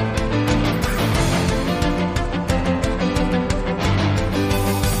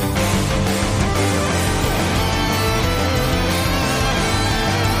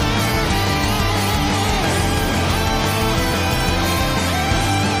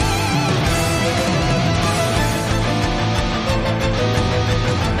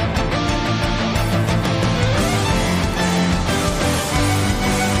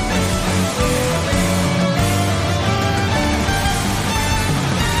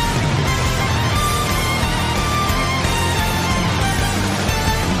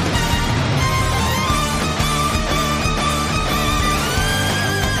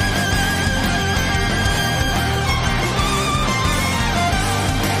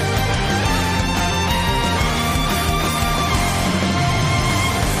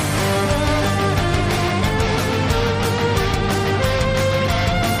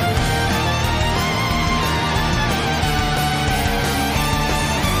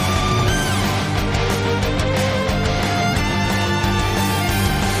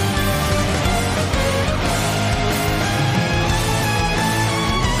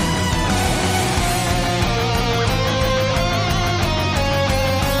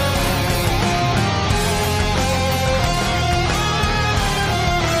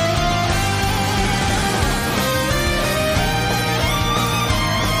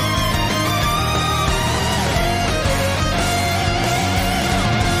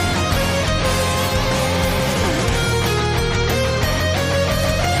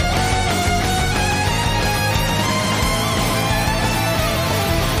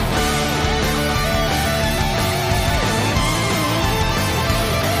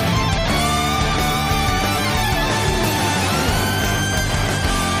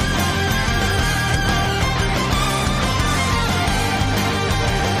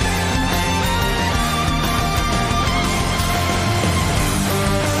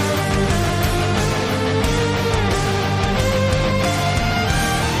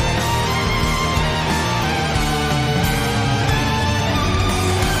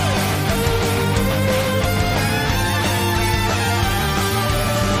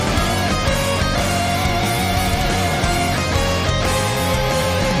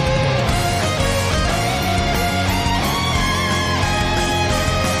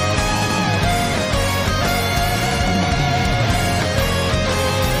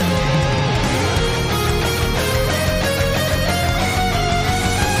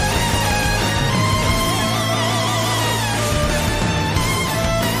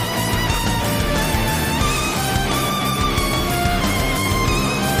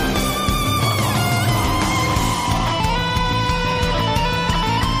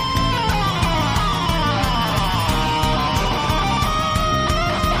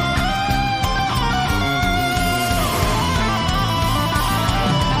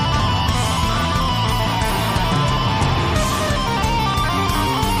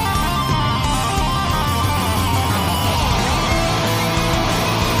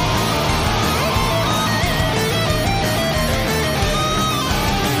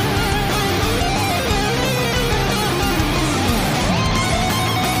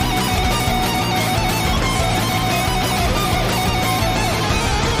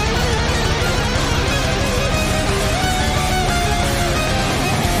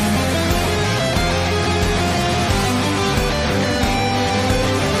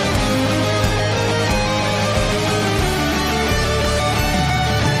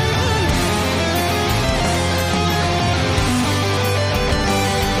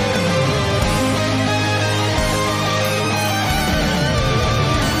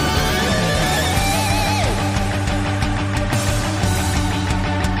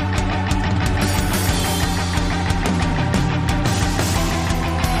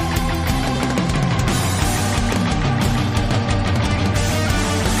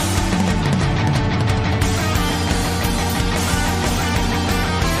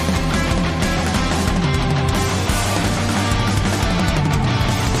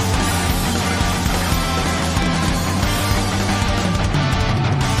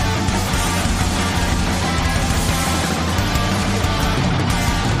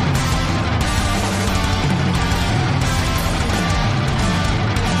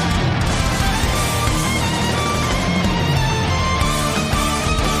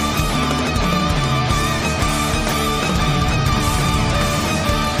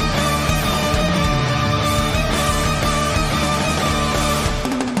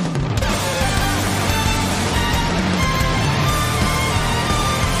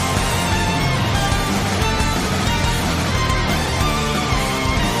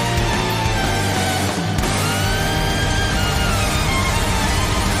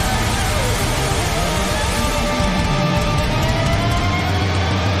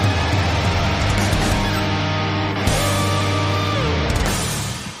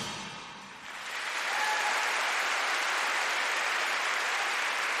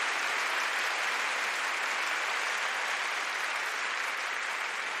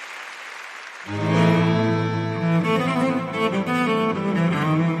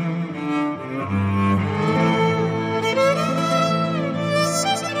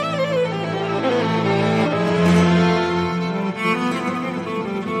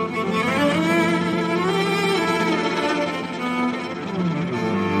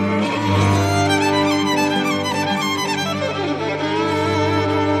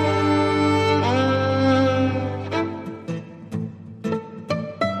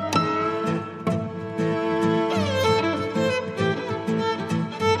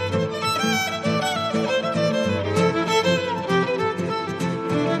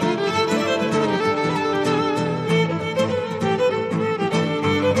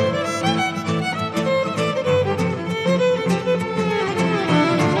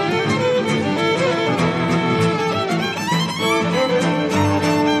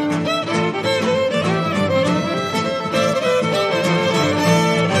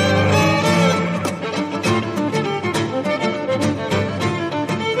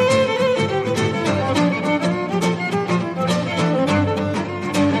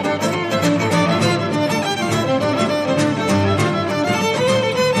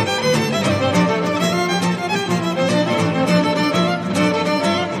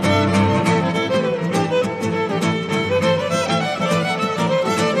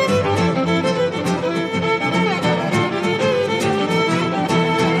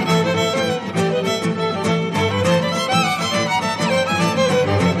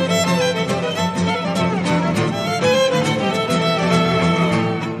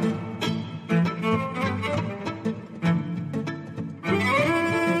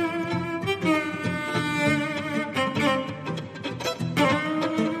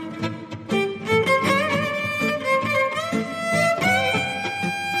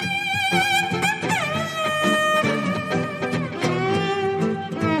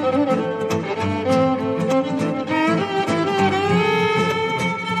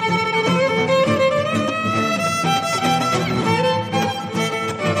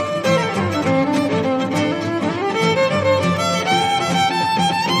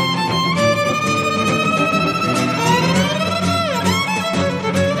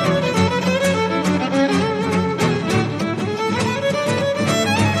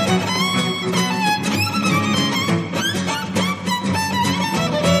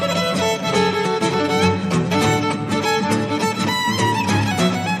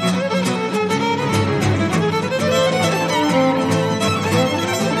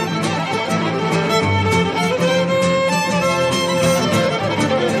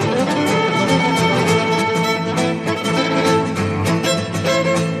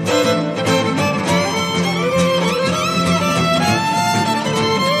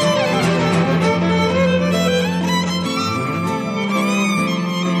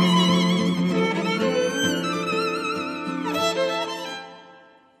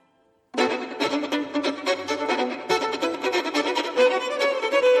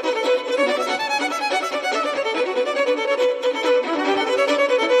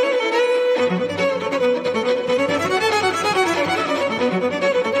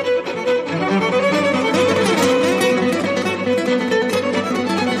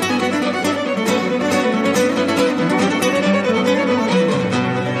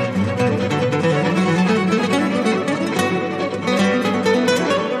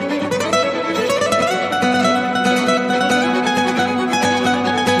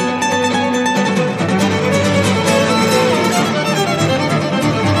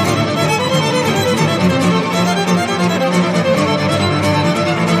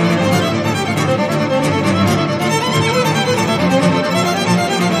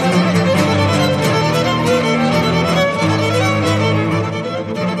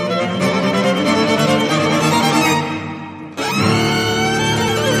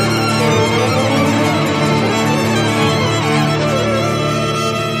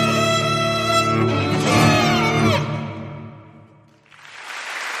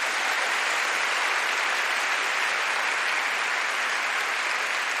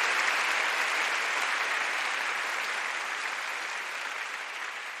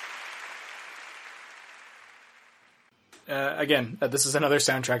 again, this is another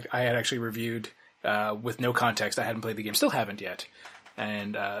soundtrack I had actually reviewed with no context. I hadn't played the game, still haven't yet.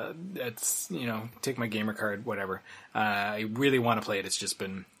 And it's, take my gamer card, whatever. I really want to play it. It's just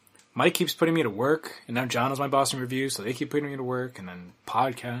been... Mike keeps putting me to work, and now John is my boss in reviews, so they keep putting me to work, and then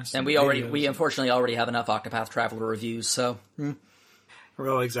podcasts. And we unfortunately already have enough Octopath Traveler reviews, so...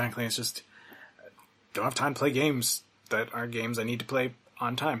 Well, exactly. It's just... don't have time to play games that are games I need to play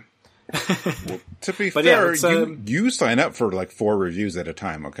on time. Well, to be fair, you sign up for like 4 reviews at a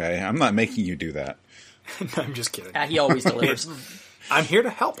time, okay? I'm not making you do that. No, I'm just kidding. He always delivers. I'm here to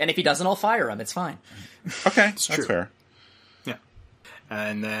help. And if he doesn't, I'll fire him. It's fine. Okay, that's fair. Yeah.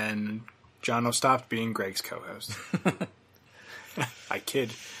 And then Jono stopped being Greg's co-host. I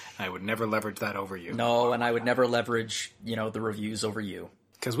kid. I would never leverage that over you. No, and I would never leverage, the reviews over you.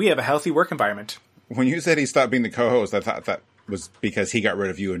 Because we have a healthy work environment. When you said he stopped being the co-host, I thought that was because he got rid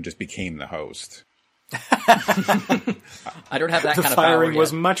of you and just became the host. I don't have that kind of power. The firing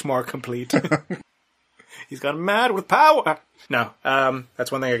was much more complete. He's gone mad with power. No,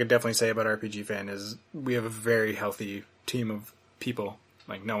 that's one thing I could definitely say about RPG Fan is we have a very healthy team of people.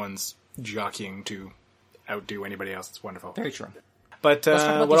 Like, no one's jockeying to outdo anybody else. It's wonderful. Very true. But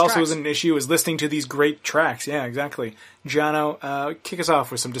what also is an issue is listening to these great tracks. Yeah, exactly. Jono, kick us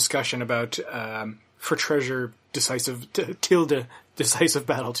off with some discussion about For Treasure tilde Decisive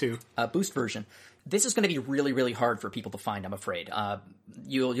Battle 2. Boost version. This is going to be really, really hard for people to find, I'm afraid.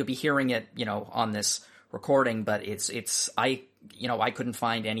 You'll be hearing it, on this recording, but I couldn't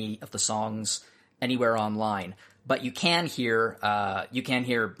find any of the songs anywhere online. But you can hear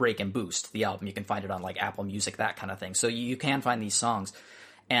Break and Boost, the album. You can find it on like Apple Music, that kind of thing. So you can find these songs.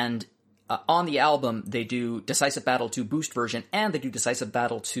 And on the album, they do Decisive Battle 2 Boost version, and they do Decisive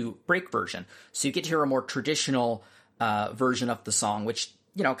Battle 2 Break version. So you get to hear a more traditional version of the song, which,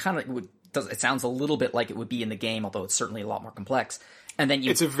 it sounds a little bit like it would be in the game, although it's certainly a lot more complex. And then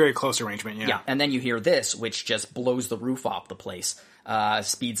it's a very close arrangement, yeah. Yeah, and then you hear this, which just blows the roof off the place,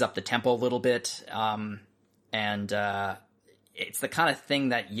 speeds up the tempo a little bit, and it's the kind of thing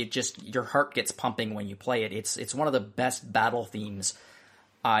that your heart gets pumping when you play it. It's one of the best battle themes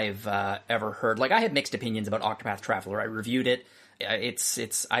I've ever heard. Like, I had mixed opinions about Octopath Traveler. I reviewed it.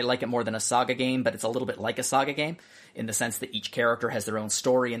 I like it more than a Saga game, but it's a little bit like a Saga game in the sense that each character has their own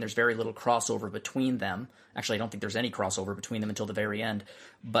story and there's very little crossover between them. Actually, I don't think there's any crossover between them until the very end.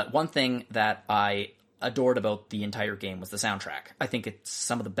 But one thing that I adored about the entire game was the soundtrack. I think it's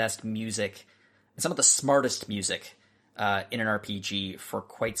some of the best music, some of the smartest music in an RPG for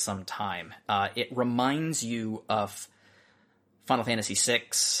quite some time. It reminds you of Final Fantasy VI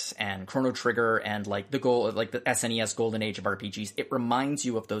and Chrono Trigger and the SNES golden age of RPGs. It reminds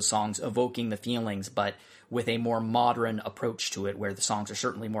you of those songs, evoking the feelings, but with a more modern approach to it, where the songs are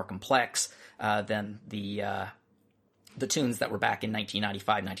certainly more complex than the tunes that were back in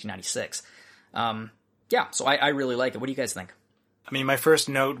 1995, 1996. So I really like it. What do you guys think? I mean, my first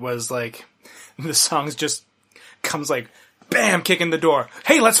note was the songs just comes bam, kick in the door.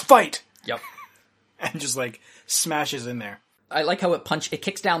 Hey, let's fight. Yep. And just smashes in there. I like how it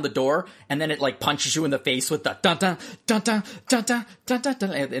kicks down the door and then it punches you in the face with the dun dun dun dun dun dun dun dun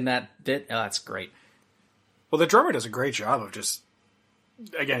dun in that bit. Oh, that's great. Well, the drummer does a great job of just,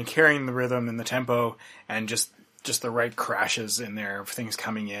 again, carrying the rhythm and the tempo and just the right crashes in there of things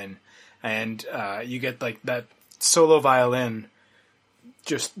coming in. And you get that solo violin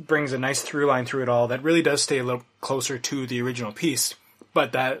just brings a nice through line through it all that really does stay a little closer to the original piece.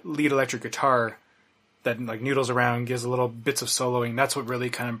 But that lead electric guitar that noodles around, gives a little bits of soloing, that's what really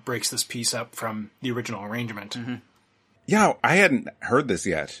kind of breaks this piece up from the original arrangement. Mm-hmm. Yeah, I hadn't heard this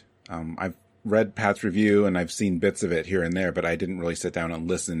yet. I've read Pat's review and I've seen bits of it here and there, but I didn't really sit down and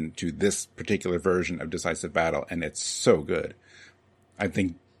listen to this particular version of Decisive Battle, and it's so good. I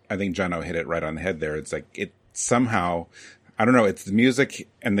think Jono hit it right on the head there. It's it somehow, I don't know, it's the music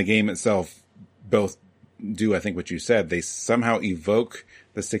and the game itself both do, I think, what you said. They somehow evoke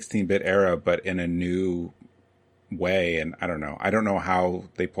the 16-bit era, but in a new way. And I don't know how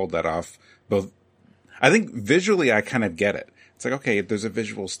they pulled that off. Both, I think visually I kind of get it. It's okay, there's a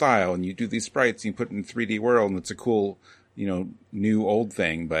visual style and you do these sprites and you put it in 3D world and it's a cool, new old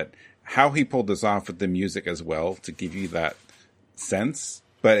thing. But how he pulled this off with the music as well to give you that sense,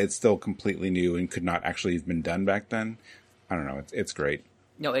 but it's still completely new and could not actually have been done back then. I don't know. It's great.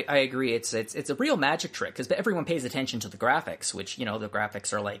 No, I agree. It's a real magic trick because everyone pays attention to the graphics, which, the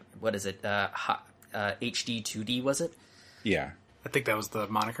graphics are what is it? HD 2D, was it? Yeah. I think that was the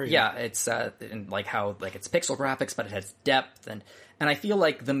moniker. Yeah, it's and how it's pixel graphics, but it has depth, and I feel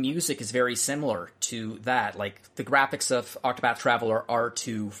like the music is very similar to that. The graphics of Octopath Traveler are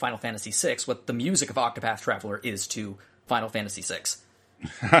to Final Fantasy VI, what the music of Octopath Traveler is to Final Fantasy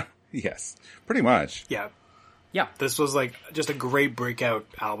VI. Yes, pretty much. Yeah. Yeah. This was like just a great breakout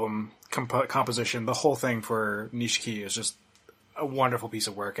album composition. The whole thing for Nishiki is just a wonderful piece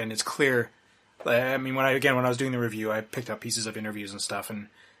of work, and it's clear. I mean, when I was doing the review, I picked up pieces of interviews and stuff, and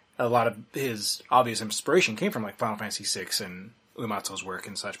a lot of his obvious inspiration came from like Final Fantasy VI and Uematsu's work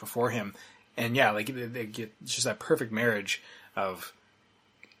and such before him. And yeah, like they get it's just that perfect marriage of.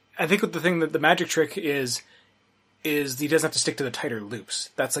 I think the thing that the magic trick is he doesn't have to stick to the tighter loops.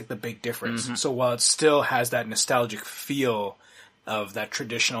 That's like the big difference. Mm-hmm. So while it still has that nostalgic feel of that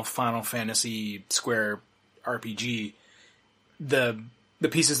traditional Final Fantasy Square RPG, the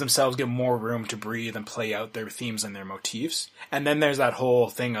pieces themselves give more room to breathe and play out their themes and their motifs. And then there's that whole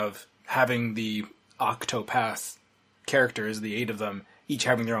thing of having the Octopath characters, the 8 of them, each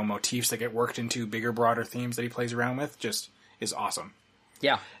having their own motifs that get worked into bigger, broader themes that he plays around with, just is awesome.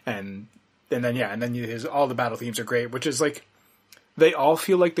 Yeah. And then all the battle themes are great, which is like, they all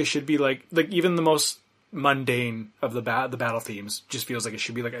feel like they should be like even the most mundane of the battle themes just feels like it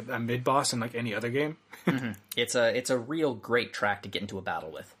should be like a mid-boss in like any other game. Mm-hmm. It's a real great track to get into a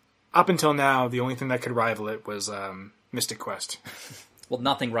battle with. Up until now, the only thing that could rival it was Mystic Quest. Well,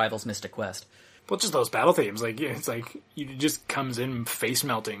 nothing rivals Mystic Quest. Well, just those battle themes, like it's like it just comes in face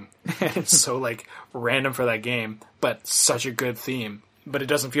melting. It's so like random for that game, but such a good theme. But it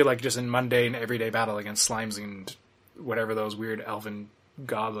doesn't feel like just a mundane everyday battle against slimes and whatever those weird elven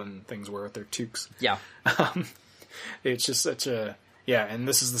goblin things were with their toques. Yeah. It's just such a... Yeah, and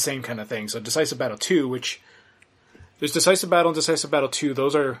this is the same kind of thing. So Decisive Battle 2, which... There's Decisive Battle and Decisive Battle 2.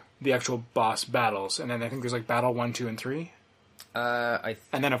 Those are the actual boss battles. And then I think there's like Battle 1, 2, and 3. And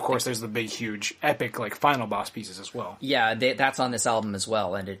then, of course, there's the big, huge, epic, like, final boss pieces as well. Yeah, that's on this album as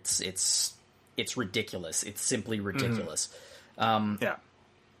well, and it's ridiculous. It's simply ridiculous. Mm-hmm. Yeah.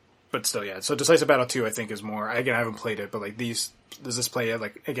 But still, yeah. So Decisive Battle 2, I think, is more... Again, I haven't played it, but, like, these... Does this play,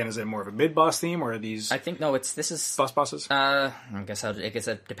 like, again, is it more of a mid-boss theme, or are these... I think, no, this is... Bosses? I guess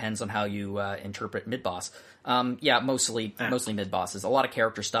it depends on how you interpret mid-boss. Yeah, mostly mid-bosses. A lot of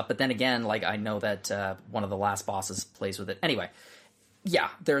character stuff, but then again, like, I know that one of the last bosses plays with it. Anyway, yeah,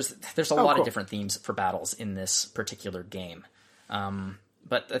 there's a lot of different themes for battles in this particular game.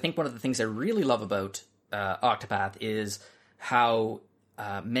 But I think one of the things I really love about Octopath is how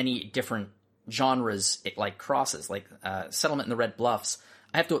many different genres it like crosses, like Settlement in the Red Bluffs.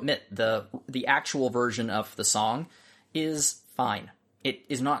 I have to admit, the actual version of the song is fine.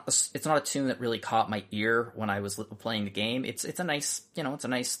 It's not a tune that really caught my ear when I was playing the game. It's a nice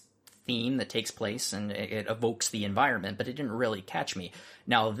theme that takes place and it evokes the environment, but it didn't really catch me.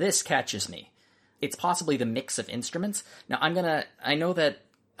 Now this catches me. It's possibly the mix of instruments. Now I know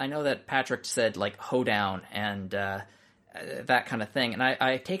that Patrick said like hoedown and that kind of thing, and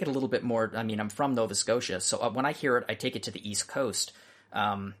I take it a little bit more. I mean, I'm from Nova Scotia, so when I hear it, I take it to the East Coast.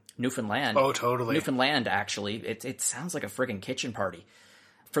 Newfoundland. Oh, totally. Newfoundland, actually. It sounds like a friggin' kitchen party.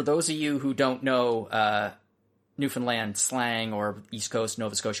 For those of you who don't know Newfoundland slang or East Coast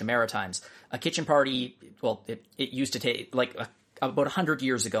Nova Scotia Maritimes, a kitchen party, well, it used to take, like, about 100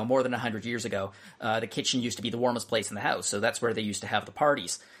 years ago, more than 100 years ago, the kitchen used to be the warmest place in the house, so that's where they used to have the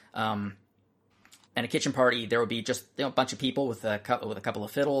parties. And a kitchen party, there would be just a bunch of people with a couple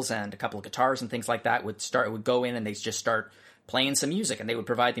of fiddles and a couple of guitars and things like that would go in and they'd just start playing some music, and they would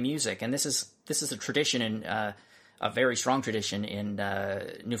provide the music. And this is a tradition in a very strong tradition in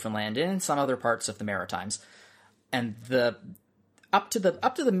Newfoundland and in some other parts of the Maritimes. And up to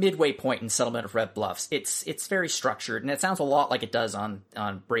the midway point in Settlement of Red Bluffs, it's very structured, and it sounds a lot like it does on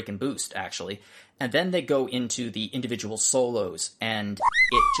Break and Boost, actually. And then they go into the individual solos, and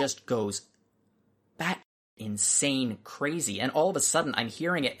it just goes bat insane crazy, and all of a sudden I'm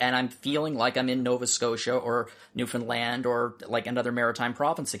hearing it and I'm feeling like I'm in Nova Scotia or Newfoundland or like another maritime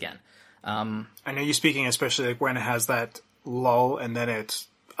province again. I know you speaking especially like when it has that lull and then it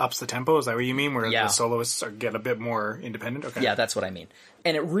ups the tempo. Is that what you mean? Where the soloists get a bit more independent? Okay. Yeah, that's what I mean.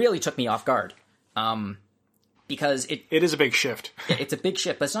 And it really took me off guard. Because it is a big shift. It's a big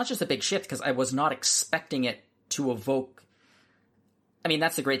shift, but it's not just a big shift because I was not expecting it to evoke. I mean,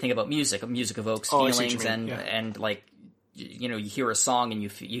 that's the great thing about music. Music evokes feelings, and like, you know, you hear a song and you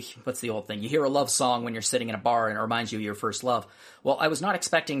what's the old thing? You hear a love song when you're sitting in a bar and it reminds you of your first love. Well, I was not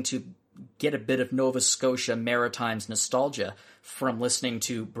expecting to get a bit of Nova Scotia Maritimes nostalgia from listening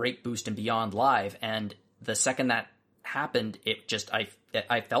to Break, Boost, and Beyond live, and the second that happened, it just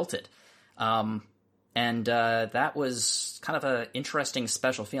I felt it. And that was kind of an interesting,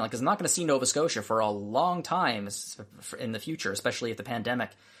 special feeling, because I'm not going to see Nova Scotia for a long time in the future, especially if the pandemic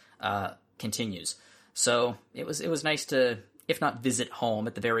continues. So it was nice to, if not visit home,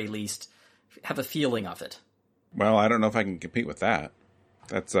 at the very least, have a feeling of it. Well, I don't know if I can compete with that.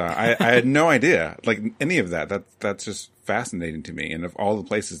 That's I had no idea, like, any of that. That's just fascinating to me. And of all the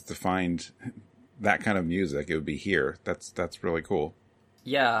places to find that kind of music, it would be here. That's really cool.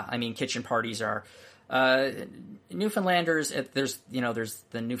 Yeah, I mean, kitchen parties are Newfoundlanders. There's the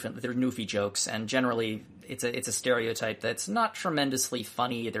they're Newfie jokes, and generally it's a stereotype that's not tremendously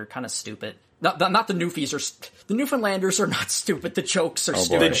funny. They're kind of stupid. Not the Newfies the Newfoundlanders are not stupid. The jokes are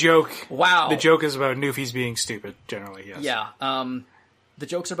stupid. The joke. Wow. The joke is about Newfies being stupid. Generally, yes. Yeah. The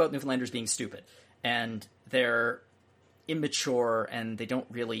jokes are about Newfoundlanders being stupid, and they're immature, and they don't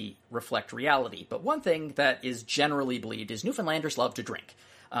really reflect reality. But one thing that is generally believed is Newfoundlanders love to drink.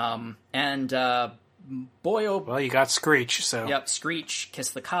 Boy, oh, well, you got Screech, so yep, Screech,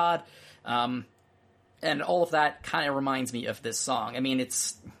 Kiss the Cod, and all of that kind of reminds me of this song. I mean,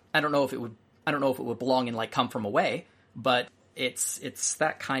 I don't know if it would belong in like "Come From Away," but it's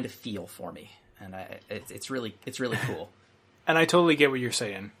that kind of feel for me, and it's really cool. And I totally get what you're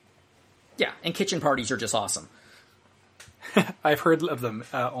saying. Yeah, and kitchen parties are just awesome. I've heard of them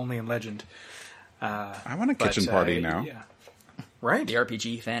only in legend. I want a kitchen party now. Yeah. Right? The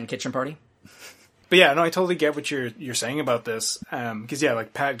RPG fan kitchen party. But yeah, no, I totally get what you're saying about this. Because yeah,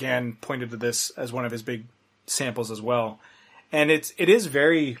 like Pat Gann pointed to this as one of his big samples as well, and it is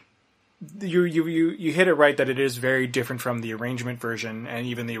very. You hit it right that it is very different from the arrangement version and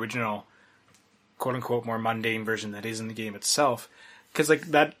even the original, quote unquote, more mundane version that is in the game itself. Because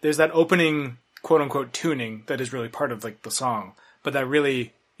like that, there's that opening quote unquote tuning that is really part of like the song, but that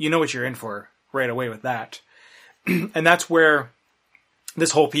really you know what you're in for right away with that, and that's where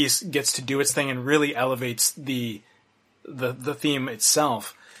this whole piece gets to do its thing and really elevates the theme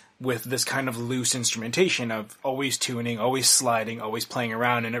itself with this kind of loose instrumentation of always tuning, always sliding, always playing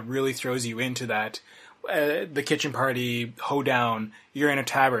around, and it really throws you into that the kitchen party hoedown. You're in a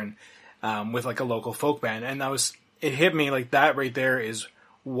tavern with like a local folk band, and it hit me like that right there is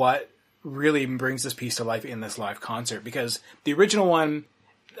what really brings this piece to life in this live concert, because the original one,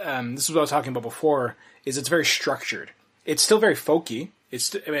 this is what I was talking about before, is it's very structured. It's still very folky.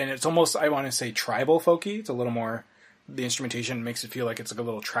 It's almost, I want to say, tribal folky. It's a little more, the instrumentation makes it feel like it's like a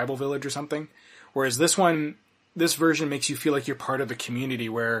little tribal village or something. Whereas this version makes you feel like you're part of a community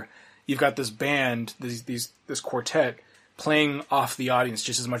where you've got this band, this quartet playing off the audience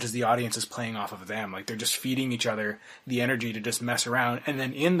just as much as the audience is playing off of them. Like they're just feeding each other the energy to just mess around. And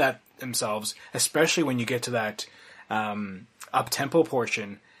then in that themselves, especially when you get to that up-tempo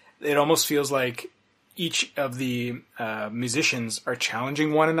portion, it almost feels like each of the musicians are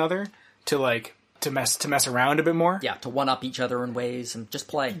challenging one another to mess around a bit more. Yeah, to one-up each other in ways and just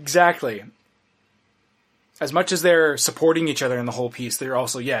play. Exactly. As much as they're supporting each other in the whole piece, they're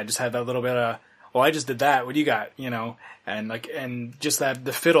also, just have that little bit of, well, I just did that, what do you got? And just that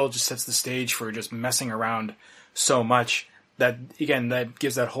the fiddle just sets the stage for just messing around so much that, again, that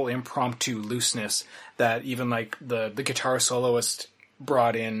gives that whole impromptu looseness that even like the guitar soloist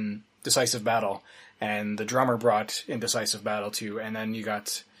brought in Decisive Battle, and the drummer brought in Decisive Battle too, and then you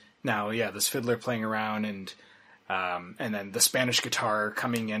got now, this fiddler playing around, and then the Spanish guitar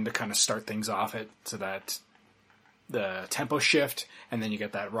coming in to kind of start things off it, so that the tempo shift, and then you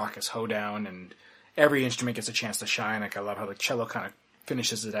get that raucous hoedown, and every instrument gets a chance to shine. Like I love how the cello kind of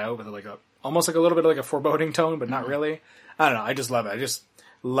finishes it out with like almost like a little bit of like a foreboding tone, but not really. I don't know. I just love it. I just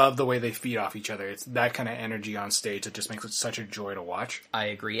love the way they feed off each other. It's that kind of energy on stage that just makes it such a joy to watch. I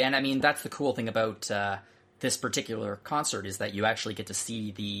agree. And I mean, that's the cool thing about this particular concert is that you actually get to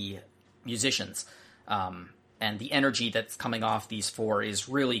see the musicians. And the energy that's coming off these four is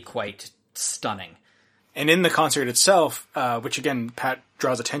really quite stunning. And in the concert itself, which again, Pat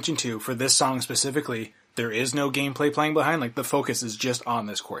draws attention to, for this song specifically, there is no gameplay playing behind. Like the focus is just on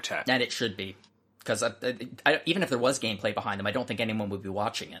this quartet. And it should be. Because even if there was gameplay behind them, I don't think anyone would be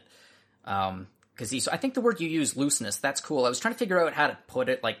watching it. Because I think the word you use, looseness, that's cool. I was trying to figure out how to put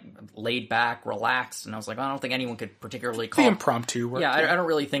it, like laid back, relaxed, and I was like, I don't think anyone could particularly call the impromptu work. Yeah, I don't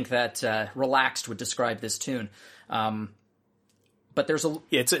really think that relaxed would describe this tune. But there's a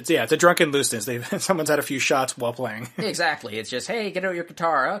it's a drunken looseness. Someone's had a few shots while playing. Exactly. It's just, hey, get out your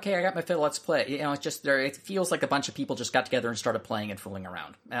guitar. Okay, I got my fiddle. Let's play. It's just it feels like a bunch of people just got together and started playing and fooling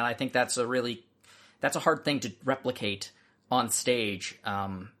around. And I think that's a hard thing to replicate on stage,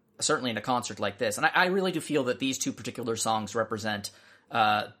 certainly in a concert like this. And I really do feel that these two particular songs represent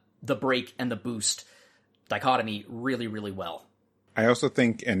the break and the boost dichotomy really, really well. I also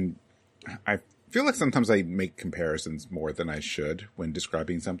think, and I feel like sometimes I make comparisons more than I should when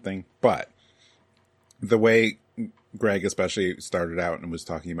describing something, but the way Greg especially started out and was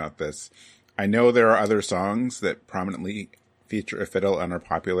talking about this, I know there are other songs that prominently feature a fiddle and are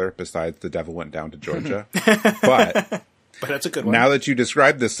popular besides The Devil Went Down to Georgia. But that's a good one. Now that you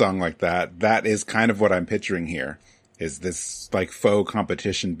describe this song like that, that is kind of what I'm picturing here, is this like faux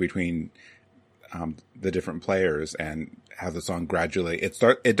competition between the different players, and how the song gradually,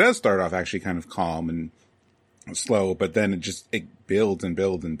 it does start off actually kind of calm and slow, but then it builds and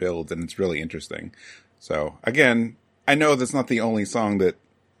builds and builds, and it's really interesting. So again, I know that's not the only song that,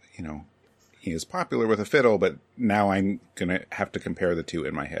 he is popular with a fiddle, but now I'm gonna have to compare the two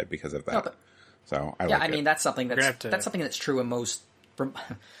in my head because of that. No, but, so I mean, that's something that's something that's true in most.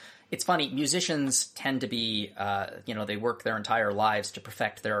 It's funny, musicians tend to be, they work their entire lives to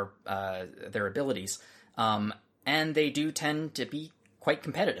perfect their abilities, and they do tend to be quite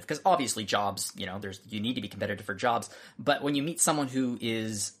competitive, because obviously jobs, you need to be competitive for jobs. But when you meet someone who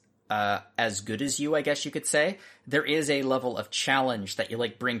is as good as you, I guess you could say, there is a level of challenge that you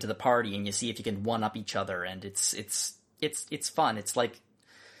like bring to the party, and you see if you can one up each other, and it's fun. It's like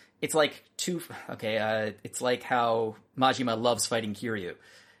it's like how Majima loves fighting Kiryu.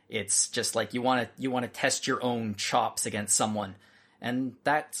 It's just like you want to test your own chops against someone, and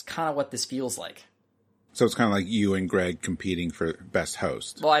that's kind of what this feels like. So it's kind of like you and Greg competing for best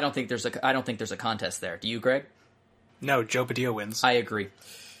host. Well, I don't think there's a contest there. Do you, Greg? No, Joe Padilla wins. I agree.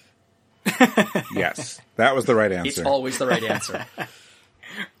 Yes, that was the right answer. It's always the right answer.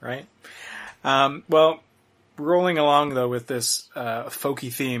 Right. Well, rolling along though with this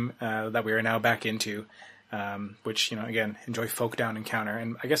folky theme that we are now back into, which again, enjoy Folk Down Encounter,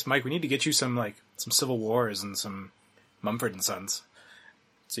 and I guess Mike, we need to get you some Civil Wars and some Mumford and Sons,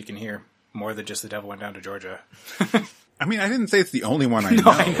 so you can hear more than just The Devil Went Down to Georgia. I mean, I didn't say it's the only one I know.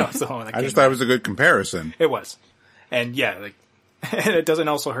 No, I know it's the one that I just thought it was a good comparison. It was, and yeah, it doesn't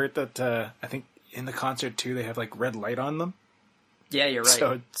also hurt that I think in the concert too they have red light on them. Yeah, you're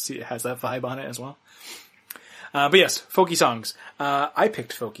right. So it has that vibe on it as well. But yes, folky songs. I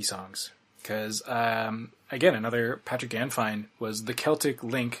picked folky songs because, again, another Patrick Ganfine was the Celtic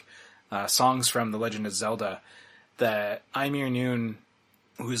Link songs from The Legend of Zelda that Aimir Noon,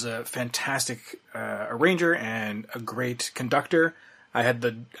 who's a fantastic arranger and a great conductor. I had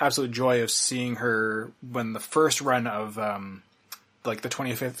the absolute joy of seeing her when the first run of the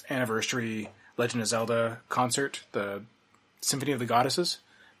 25th anniversary Legend of Zelda concert, the Symphony of the Goddesses,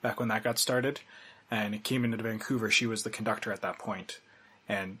 back when that got started. And it came into Vancouver. She was the conductor at that point.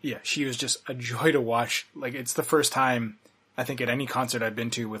 And yeah, she was just a joy to watch. It's the first time, I think, at any concert I've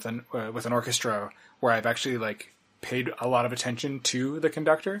been to with an orchestra where I've actually paid a lot of attention to the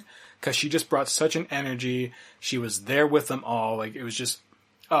conductor, because she just brought such an energy. She was there with them all. It was just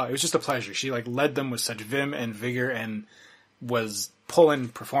a pleasure. She led them with such vim and vigor, and was pulling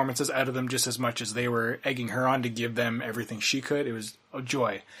performances out of them just as much as they were egging her on to give them everything she could. It was a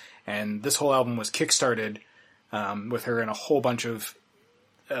joy. And this whole album was kickstarted with her and a whole bunch of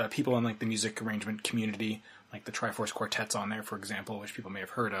people in the music arrangement community, like the Triforce Quartet's on there, for example, which people may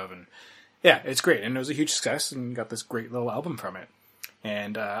have heard of. And yeah, it's great. And it was a huge success, and got this great little album from it.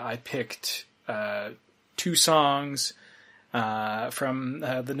 And I picked 2 songs from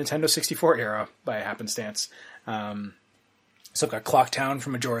the Nintendo 64 era by happenstance. So I've got Clocktown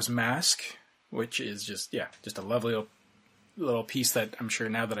from Majora's Mask, which is just a lovely little piece that I'm sure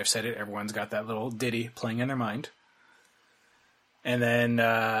now that I've said it, everyone's got that little ditty playing in their mind. And then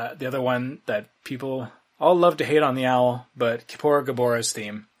the other one that people all love to hate on the owl, but Kippur Gabora's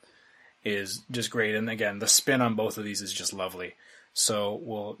theme is just great. And again, the spin on both of these is just lovely. So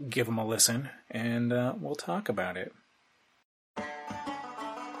we'll give them a listen, and we'll talk about it.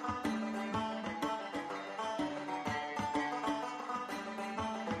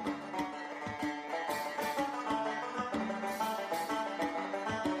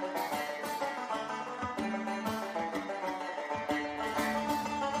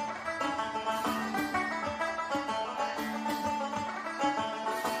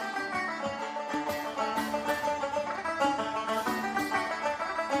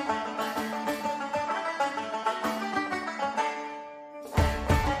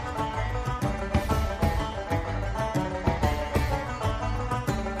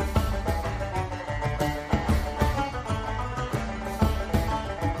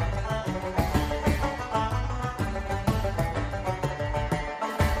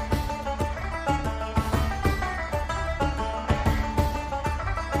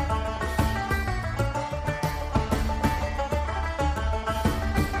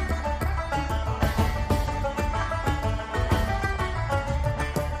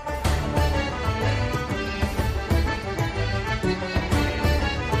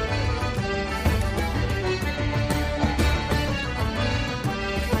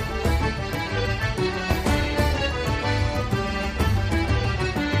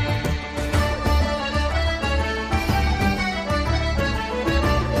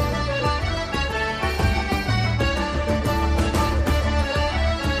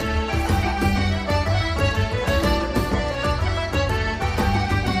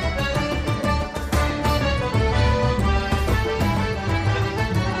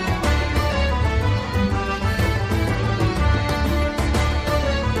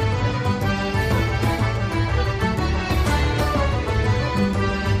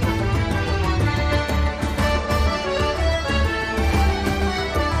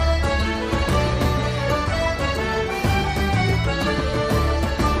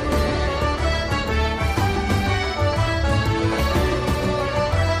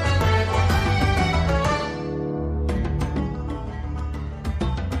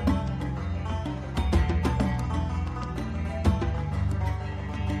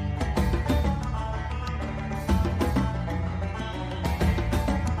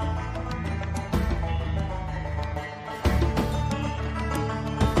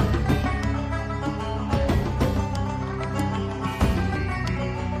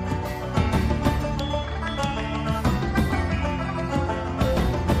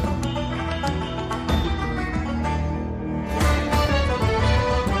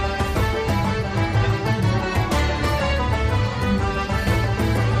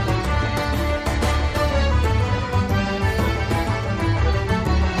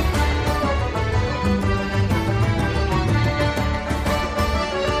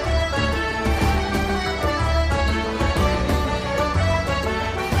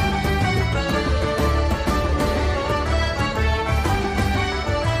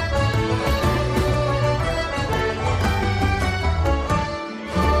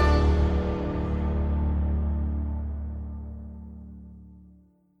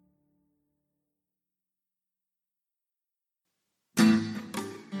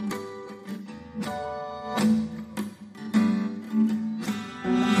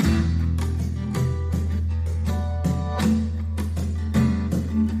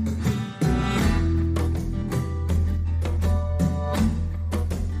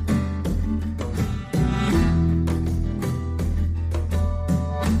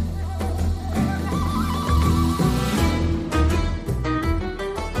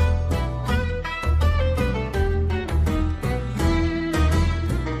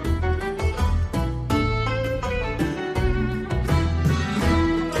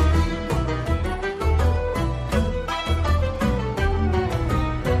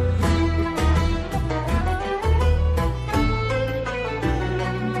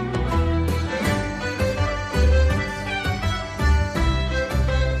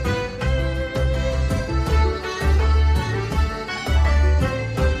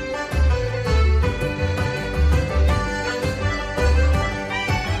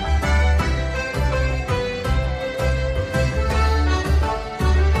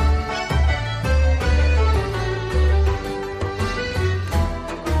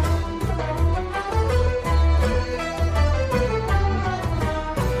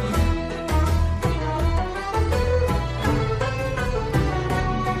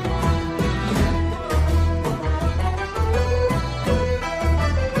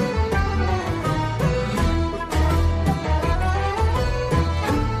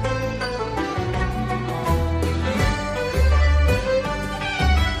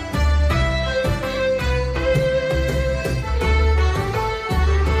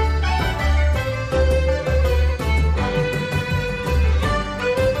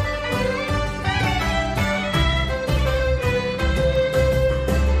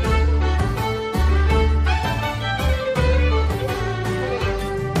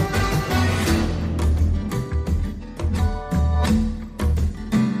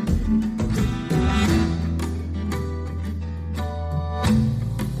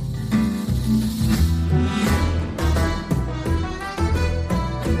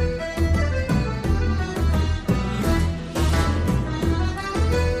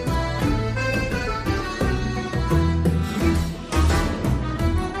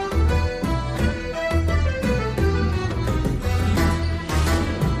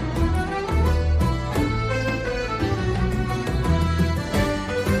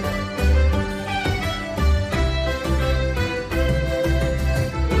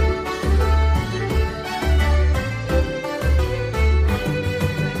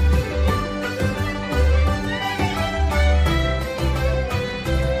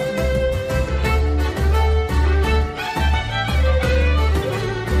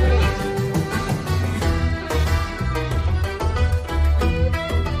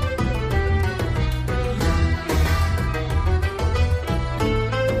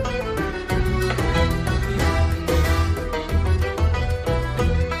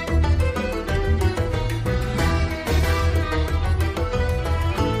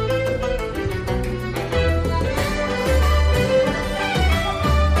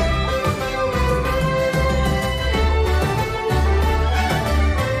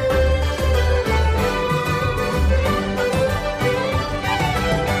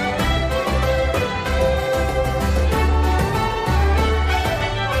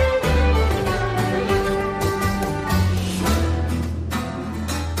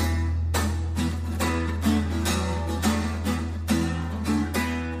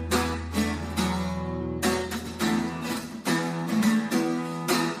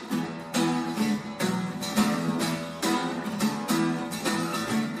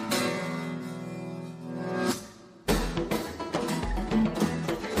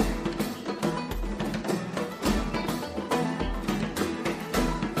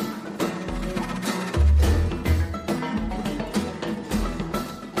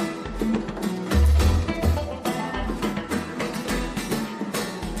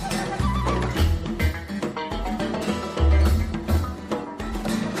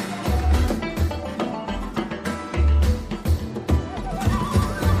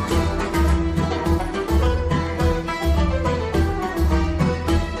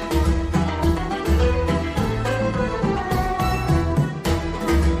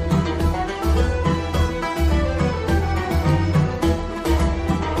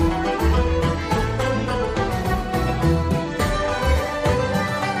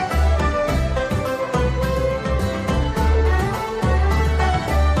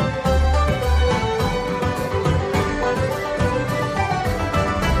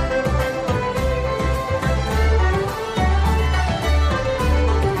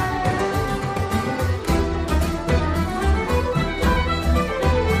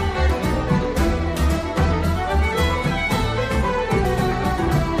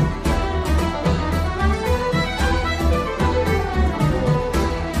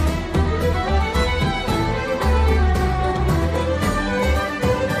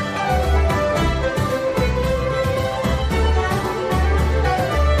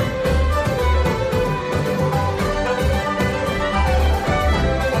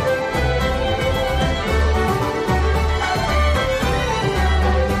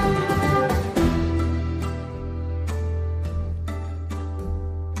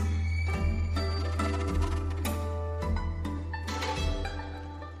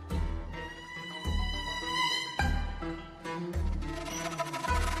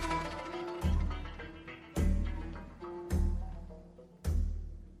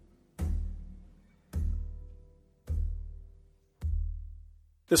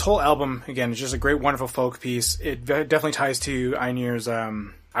 this whole album, again, is just a great, wonderful folk piece. It definitely ties to Einar's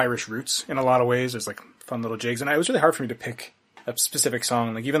Irish roots in a lot of ways. There's like fun little jigs, and it was really hard for me to pick a specific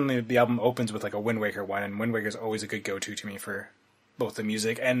song. Like even the album opens with like a Wind Waker one, and Wind Waker is always a good go-to to me for both the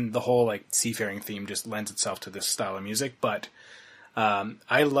music and the whole like seafaring theme just lends itself to this style of music. But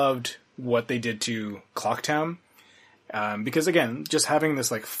I loved what they did to Clocktown because again, just having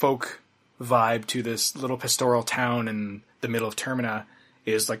this like folk vibe to this little pastoral town in the middle of Termina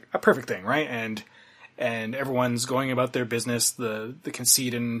is like a perfect thing, right? And everyone's going about their business. The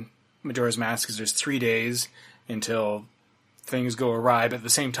conceit in Majora's Mask is there's 3 days until things go awry, but at the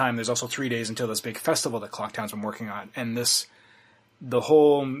same time, there's also 3 days until this big festival that Clocktown's been working on. And the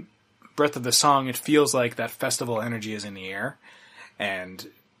whole breadth of the song, it feels like that festival energy is in the air, and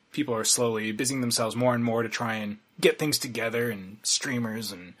people are slowly busying themselves more and more to try and get things together, and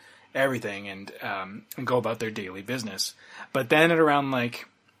streamers and everything, and go about their daily business. But then at around like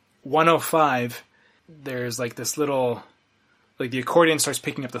 105, there's like this little, like the accordion starts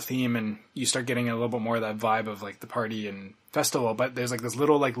picking up the theme, and you start getting a little bit more of that vibe of like the party and festival. But there's like this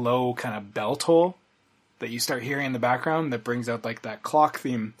little like low kind of bell toll that you start hearing in the background that brings out like that clock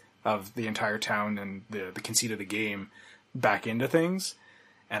theme of the entire town and the conceit of the game back into things.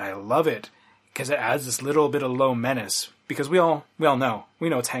 And I love it because it adds this little bit of low menace, because we all know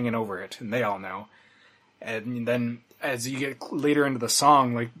it's hanging over it, and they all know. And then as you get later into the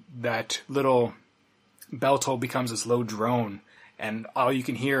song, like that little bell toll becomes this low drone, and all you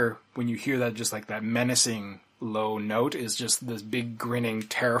can hear when you hear that, just like that menacing low note, is just this big grinning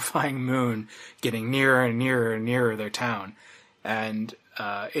terrifying moon getting nearer and nearer and nearer their town. And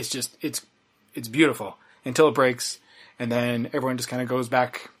it's beautiful until it breaks, and then everyone just kind of goes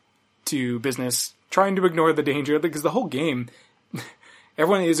back to business, trying to ignore the danger, because the whole game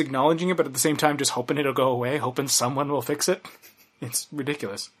everyone is acknowledging it, but at the same time just hoping it'll go away, hoping someone will fix it. It's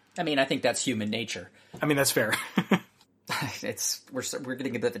ridiculous. I mean, I think that's human nature. I mean, that's fair. We're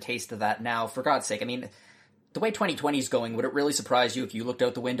getting a bit of a taste of that now, for God's sake. I mean, the way 2020 is going, would it really surprise you if you looked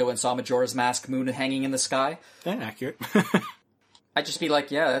out the window and saw Majora's Mask moon hanging in the sky? Yeah, accurate. I'd just be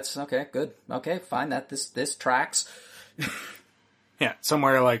like, yeah, that's okay, good. Okay, fine, this tracks. Yeah,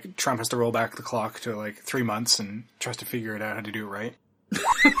 somewhere like Trump has to roll back the clock to like 3 months and tries to figure it out how to do it right.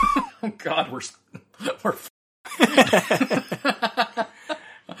 Oh God, we're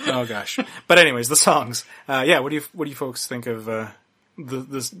Oh gosh. But anyways, the songs. Yeah, what do you folks think of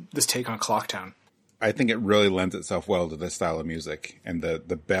this take on Clocktown? I think it really lends itself well to this style of music, and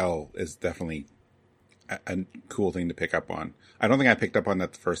the bell is definitely a cool thing to pick up on. I don't think I picked up on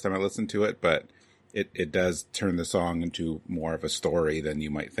that the first time I listened to it, but it does turn the song into more of a story than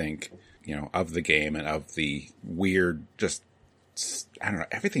you might think, of the game and of the weird, just, I don't know,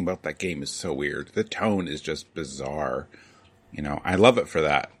 everything about that game is so weird. The tone is just bizarre. I love it for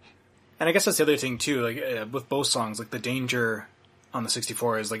that. And I guess that's the other thing too, like with both songs, like the danger on the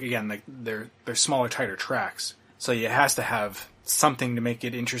 64 is like, again, like they're smaller, tighter tracks. So it has to have something to make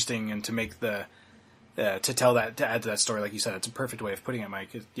it interesting and to make to add to that story. Like you said, it's a perfect way of putting it, Mike.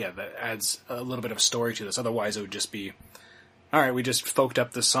 Yeah, that adds a little bit of story to this. Otherwise it would just be, all right, we just folked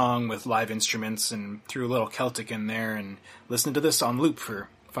up the song with live instruments and threw a little Celtic in there and listened to this on loop for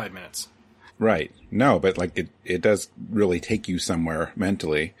 5 minutes. Right. No, but like it does really take you somewhere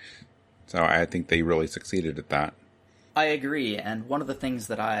mentally. So I think they really succeeded at that. I agree. And one of the things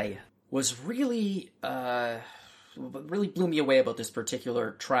that I was really blew me away about this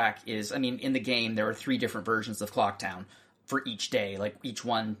particular track is, I mean, in the game, there are 3 different versions of Clocktown for each day, like each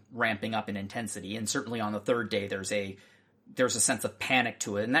one ramping up in intensity. And certainly on the 3rd day, there's a sense of panic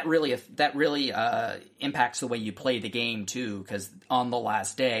to it, and that really impacts the way you play the game too. Because on the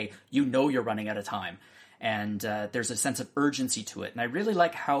last day, you're running out of time, and there's a sense of urgency to it. And I really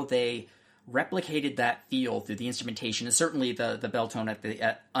like how they replicated that feel through the instrumentation, and certainly the bell tone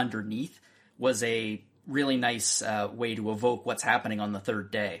at underneath was a really nice way to evoke what's happening on the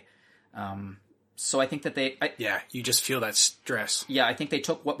 3rd day. So I think that you just feel that stress. Yeah, I think they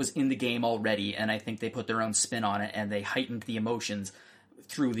took what was in the game already, and I think they put their own spin on it, and they heightened the emotions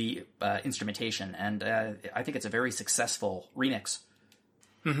through the instrumentation. And I think it's a very successful remix.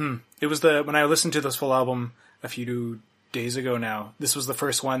 Mm-hmm. It was when I listened to this full album a few days ago now, this was the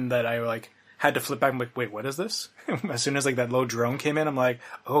first one that I had to flip back and be like, wait, what is this? As soon as that low drone came in, I'm like,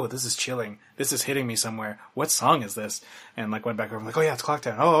 oh, this is chilling. This is hitting me somewhere. What song is this? And went back over, I'm like, oh yeah, it's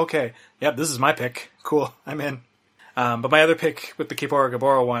Clocktown. Oh, okay. Yep, this is my pick. Cool. I'm in. But my other pick with the Kippora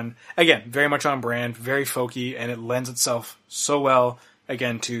Gabora one, again, very much on brand, very folky, and it lends itself so well,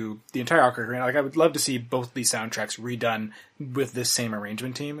 again, to the entire ocarina. I would love to see both these soundtracks redone with this same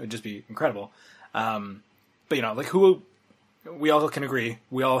arrangement team. It'd just be incredible. But we all can agree.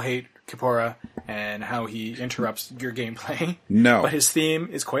 We all hate Kippura and how he interrupts your gameplay. No. But his theme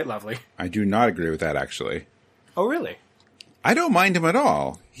is quite lovely. I do not agree with that, actually. Oh, really? I don't mind him at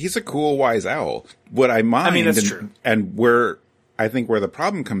all. He's a cool, wise owl. What I mind, I mean, that's true. And where I think where the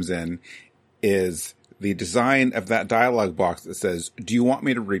problem comes in is the design of that dialogue box that says, "Do you want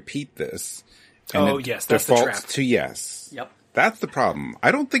me to repeat this?" And oh, it yes, that's the defaults trap. to yes. Yep. That's the problem.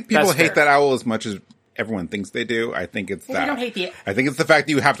 I don't think people That's hate fair. that owl as much as everyone thinks they do. I think it's Well, that. we don't hate the- I think it's the fact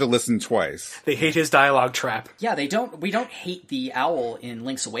that you have to listen twice. They hate his dialogue trap. Yeah, we don't hate the owl in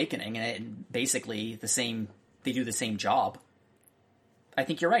Link's Awakening, and basically they do the same job. I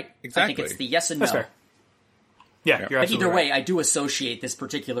think you're right. I Exactly. think it's the yes and That's no. fair. Yeah, you're But absolutely either right. way, I do associate this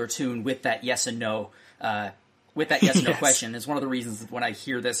particular tune with that yes and no, with that yes and no Yes. question. It's one of the reasons when I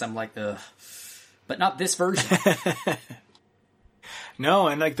hear this, I'm like, ugh. But not this version. No,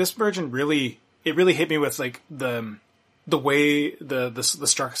 and like this version really hit me with like the way the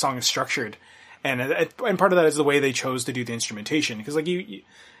song is structured, and part of that is the way they chose to do the instrumentation. Because like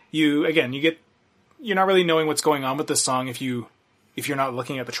you're not really knowing what's going on with this song if you're not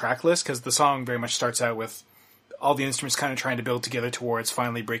looking at the track list, because the song very much starts out with all the instruments kind of trying to build together towards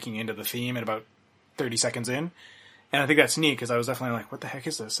finally breaking into the theme at about 30 seconds in. And I think that's neat, because I was definitely like, what the heck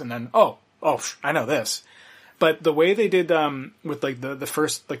is this? And then, I know this. But the way they did with like the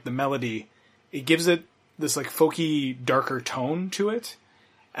first, like the melody, it gives it this like folky, darker tone to it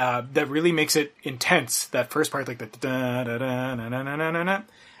that really makes it intense. That first part, like the da da da na na na na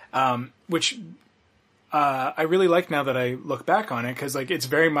na, which I really like now that I look back on it, because like it's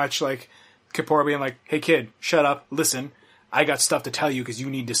very much like Kippura being like, "Hey kid, shut up, listen. I got stuff to tell you because you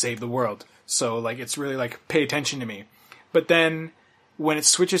need to save the world." So like it's really like, pay attention to me. But then when it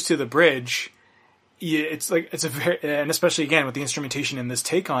switches to the bridge, it's like it's a very, and especially again with the instrumentation and this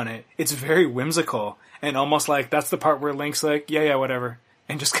take on it, it's very whimsical and almost like that's the part where Link's like, yeah, whatever,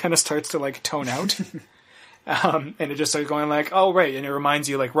 and just kind of starts to like tone out. And it just starts going like, oh right, and it reminds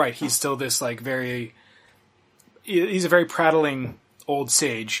you like, right, he's still this like he's a very prattling old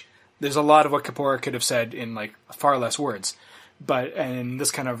sage. There's a lot of what Kippura could have said in like far less words, and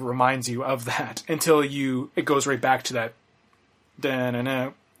this kind of reminds you of that until it goes right back to that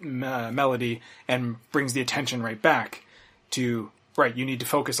da-na-na melody and brings the attention right back to, right, you need to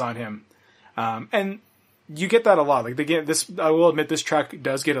focus on him. And you get that a lot. Like I will admit this track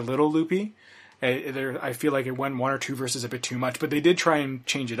does get a little loopy. I feel like it went one or two verses a bit too much, but they did try and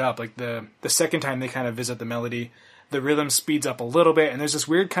change it up. Like the second time they kind of visit the melody, the rhythm speeds up a little bit, and there's this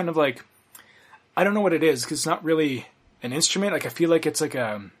weird kind of like, I don't know what it is, because it's not really an instrument. Like I feel like it's like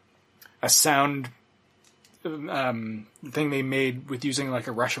a sound thing they made with using like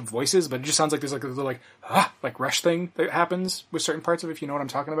a rush of voices, but it just sounds like there's like a little like rush thing that happens with certain parts of it, if you know what I'm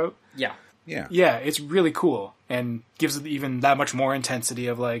talking about. Yeah. Yeah, it's really cool and gives it even that much more intensity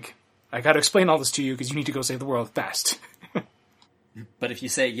of like, I gotta explain all this to you because you need to go save the world fast. But if you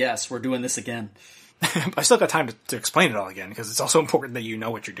say yes, we're doing this again. I still got time to explain it all again, because it's also important that you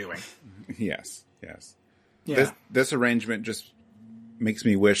know what you're doing. Yes. Yeah. This arrangement just makes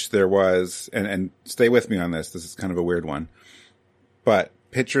me wish there was, and stay with me on this. This is kind of a weird one, but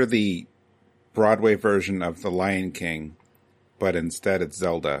picture the Broadway version of The Lion King, but instead it's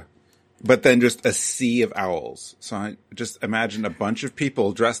Zelda. But then just a sea of owls. So I just imagine a bunch of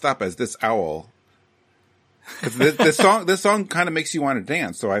people dressed up as this owl. Because this song kind of makes you want to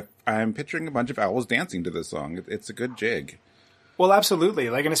dance. So I'm picturing a bunch of owls dancing to this song. It's a good jig. Well, absolutely.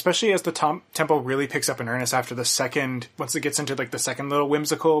 Like, and especially as the tempo really picks up in earnest after once it gets into like the second little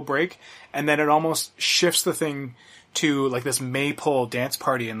whimsical break, and then it almost shifts the thing to like this maypole dance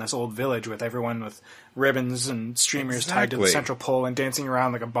party in this old village with everyone with ribbons and streamers tied to the central pole and dancing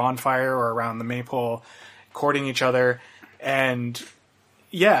around like a bonfire or around the maypole, courting each other. And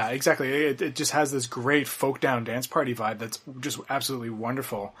yeah, exactly. It just has this great folk down dance party vibe that's just absolutely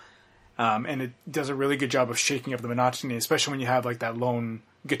wonderful. And it does a really good job of shaking up the monotony, especially when you have like that lone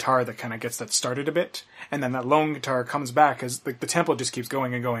guitar that kind of gets that started a bit, and then that lone guitar comes back as the tempo just keeps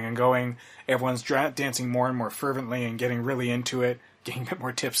going and going and going. Everyone's dancing more and more fervently and getting really into it, getting a bit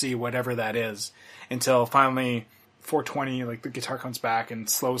more tipsy, whatever that is, until finally 420, like the guitar comes back and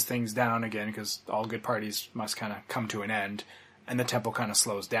slows things down again, because all good parties must kind of come to an end, and the tempo kind of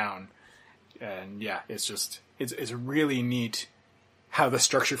slows down. And yeah, it's really neat how the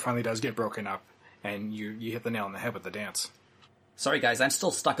structure finally does get broken up, and you hit the nail on the head with the dance. Sorry guys, I'm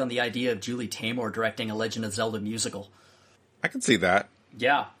still stuck on the idea of Julie Taymor directing a Legend of Zelda musical. I can see that.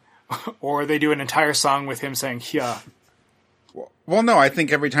 Yeah. Or they do an entire song with him saying, yeah. Well, no, I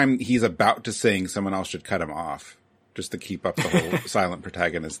think every time he's about to sing, someone else should cut him off, just to keep up the whole silent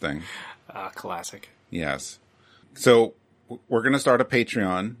protagonist thing. Classic. Yes. So we're going to start a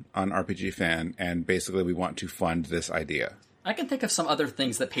Patreon on RPG Fan, and basically we want to fund this idea. I can think of some other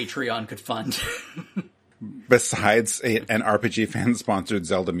things that Patreon could fund. Besides an RPG Fan sponsored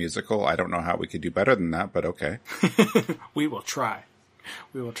Zelda musical, I don't know how we could do better than that, but okay. We will try.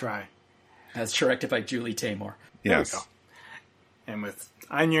 We will try. As directed by Julie Taymor. Yes. There we go. And with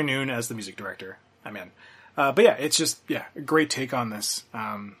Anya Noon as the music director, I'm in. But yeah, it's just, a great take on this.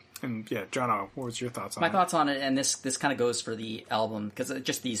 And yeah, John, what was your thoughts on it? My thoughts on it, and this kind of goes for the album, because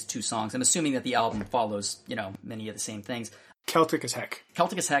just these two songs. I'm assuming that the album follows, many of the same things. Celtic as heck.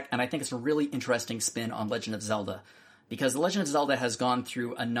 Celtic as heck, and I think it's a really interesting spin on Legend of Zelda. Because The Legend of Zelda has gone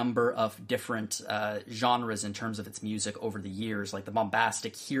through a number of different genres in terms of its music over the years, like the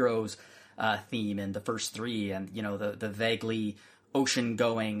bombastic heroes theme in the first three, and, the vaguely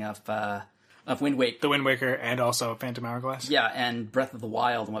ocean-going of Wind Waker. The Wind Waker and also Phantom Hourglass. Yeah, and Breath of the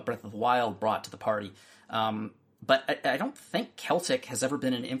Wild and what Breath of the Wild brought to the party. But I don't think Celtic has ever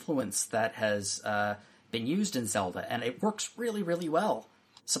been an influence that has been used in Zelda, and it works really, really well.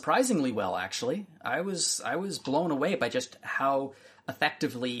 Surprisingly well, actually. I was blown away by just how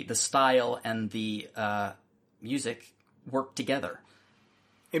effectively the style and the music work together.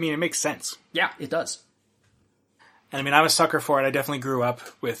 I mean, it makes sense. Yeah, it does. And I mean, I'm a sucker for it. I definitely grew up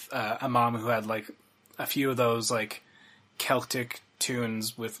with a mom who had like a few of those like Celtic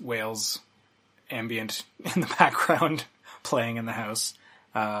tunes with Wales ambient in the background playing in the house,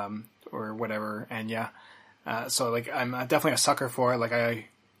 or whatever. And yeah, so like I'm definitely a sucker for it. Like I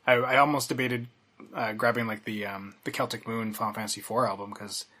almost debated grabbing like the Celtic Moon Final Fantasy IV album,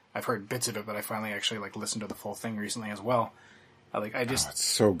 because I've heard bits of it, but I finally actually like listened to the full thing recently as well. It's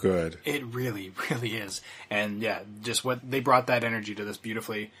so good. It really, really is. And yeah, just what they brought that energy to this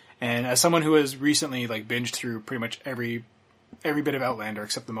beautifully. And as someone who has recently like binged through pretty much every bit of Outlander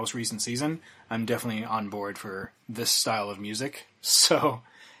except the most recent season, I'm definitely on board for this style of music. So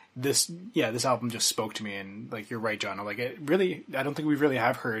this album just spoke to me. And like, you're right, John. Like, it really, I don't think we really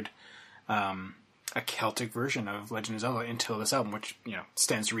have heard a Celtic version of Legend of Zelda until this album, which,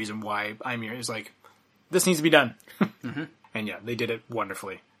 stands to reason why I'm here. Is like, this needs to be done. Mm-hmm. And yeah, they did it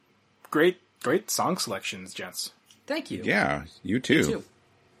wonderfully. Great song selections, gents. Thank you. Yeah, you too. You too.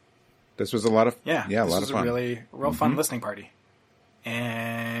 This was a lot of a lot of fun. This was a real fun listening party.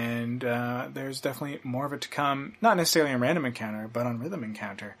 And there's definitely more of it to come. Not necessarily on Random Encounter, but on Rhythm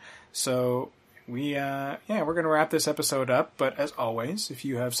Encounter. So we're going to wrap this episode up. But as always, if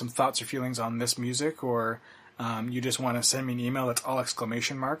you have some thoughts or feelings on this music, or you just want to send me an email, that's all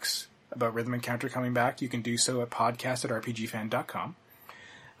exclamation marks, about Rhythm Encounter coming back, you can do so at podcast@rpgfan.com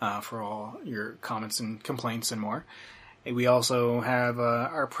for all your comments and complaints and more. And we also have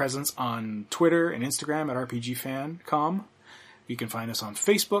our presence on Twitter and Instagram at rpgfan.com. You can find us on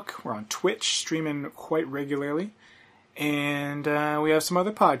Facebook. We're on Twitch, streaming quite regularly. And we have some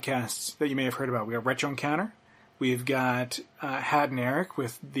other podcasts that you may have heard about. We have Retro Encounter. We've got Had and Eric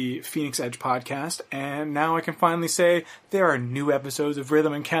with the Phoenix Edge podcast. And now I can finally say there are new episodes of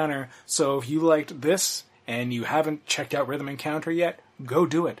Rhythm Encounter. So if you liked this and you haven't checked out Rhythm Encounter yet, go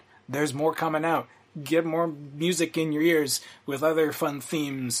do it. There's more coming out. Get more music in your ears with other fun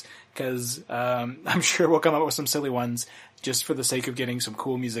themes, because I'm sure we'll come up with some silly ones just for the sake of getting some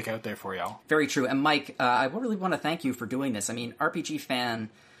cool music out there for y'all. Very true. And Mike, I really want to thank you for doing this. I mean, RPG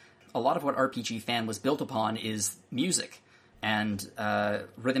Fan... A lot of what RPG Fan was built upon is music, and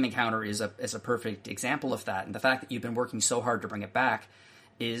Rhythm Encounter is a perfect example of that. And the fact that you've been working so hard to bring it back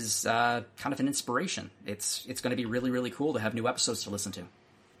is kind of an inspiration. It's going to be really, really cool to have new episodes to listen to.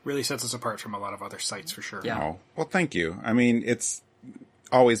 Really sets us apart from a lot of other sites, for sure. Yeah. Oh, well, thank you. I mean, it's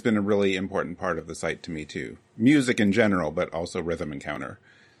always been a really important part of the site to me, too. Music in general, but also Rhythm Encounter.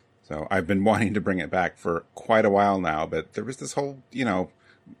 So I've been wanting to bring it back for quite a while now, but there was this whole,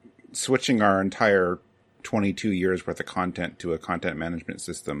 switching our entire 22 years worth of content to a content management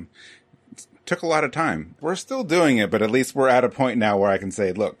system took a lot of time. We're still doing it, but at least we're at a point now where I can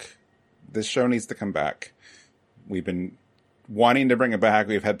say, look, this show needs to come back. We've been wanting to bring it back.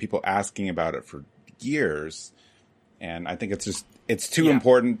 We've had people asking about it for years. And I think it's too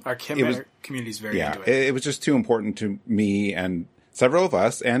important. Our community is very into it. It was just too important to me and several of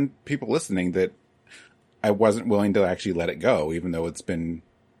us and people listening that I wasn't willing to actually let it go, even though it's been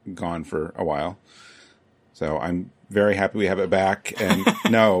gone for a while. So I'm very happy we have it back. And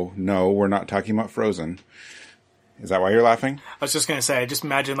no, we're not talking about Frozen. Is that why you're laughing? I was just going to say, I just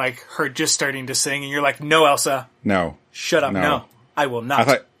imagine like her just starting to sing and you're like, no, Elsa. No. Shut up. No. I will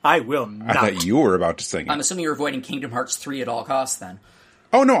not. I will not. I thought you were about to sing it. I'm assuming you're avoiding Kingdom Hearts 3 at all costs then.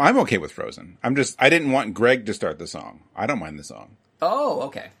 Oh, no, I'm okay with Frozen. I didn't want Greg to start the song. I don't mind the song. Oh,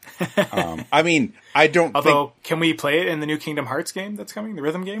 okay. I mean, I don't Although, think... can we play it in the new Kingdom Hearts game that's coming, the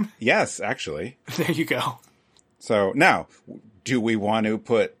rhythm game? Yes, actually. There you go. So now, do we want to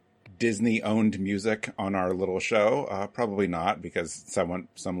put Disney-owned music on our little show? Probably not, because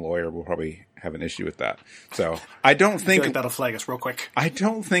some lawyer will probably have an issue with that. So I don't I think feel like that'll flag us real quick. I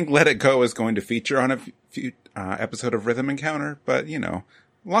don't think Let It Go is going to feature on a few episode of Rhythm Encounter, but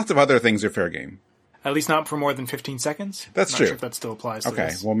lots of other things are fair game. At least not for more than 15 seconds. That's Not true. Sure if that still applies to Okay,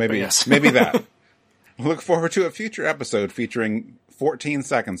 this, well but maybe yes. maybe that. Look forward to a future episode featuring 14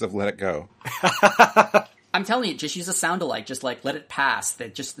 seconds of Let It Go. I'm telling you, just use a sound-alike. Just like let it pass.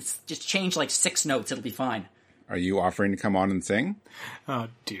 That just change like 6 notes. It'll be fine. Are you offering to come on and sing? Oh,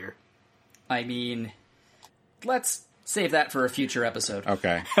 dear. I mean, let's save that for a future episode.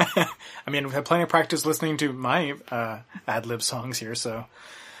 Okay. I mean, we've had plenty of practice listening to my ad-lib songs here, so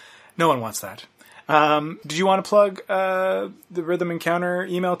no one wants that. Did you want to plug the Rhythm Encounter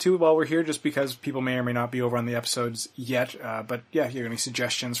email too while we're here, just because people may or may not be over on the episodes yet? But yeah, if you have any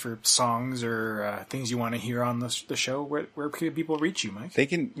suggestions for songs or things you want to hear on the show, where can people reach you, Mike? They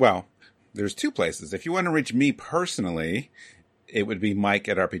can, there's 2 places. If you want to reach me personally, it would be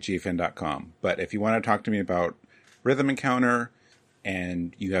mike@rpgfan.com. But if you want to talk to me about Rhythm Encounter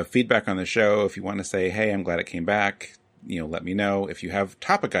and you have feedback on the show, if you want to say, hey, I'm glad it came back, let me know. If you have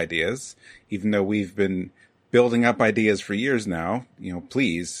topic ideas, even though we've been building up ideas for years now,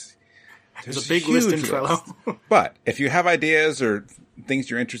 please. There's a big list in Trello. But if you have ideas or things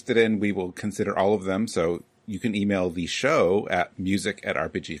you're interested in, we will consider all of them. So you can email the show at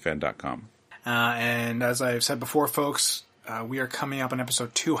music@rpgfan.com. And as I've said before, folks, we are coming up on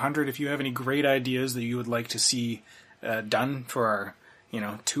episode 200. If you have any great ideas that you would like to see done for our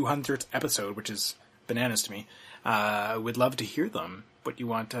 200th episode, which is bananas to me, we'd love to hear them. What you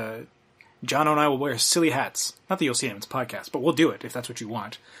want, John and I will wear silly hats. Not that you'll see them, it's a podcast, but we'll do it if that's what you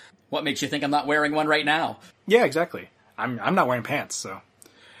want. What makes you think I'm not wearing one right now? Yeah, exactly. I'm not wearing pants, so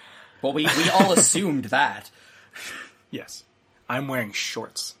Well, we all assumed that. yes. I'm wearing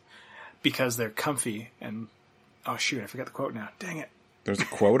shorts because they're comfy and oh shoot, I forgot the quote now. Dang it. There's a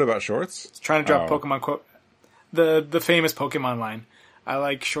quote about shorts? Trying to drop Pokemon quote. The famous Pokemon line. I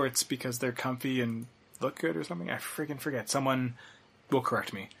like shorts because they're comfy and look good or something. I freaking forget. Someone will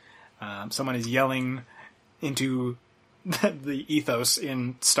correct me. Someone is yelling into the ethos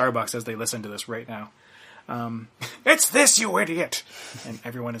in Starbucks as they listen to this right now. It's this, you idiot! And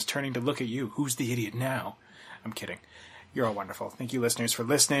everyone is turning to look at you. Who's the idiot now? I'm kidding. You're all wonderful. Thank you, listeners, for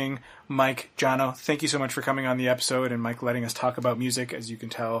listening. Mike, Jono, thank you so much for coming on the episode, and Mike letting us talk about music. As you can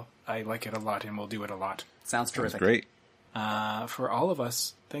tell, I like it a lot, and we'll do it a lot. Sounds terrific. That's great. For all of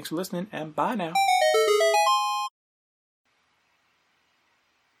us, thanks for listening, and bye now.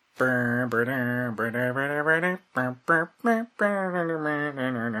 All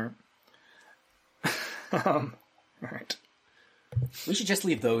right. We should just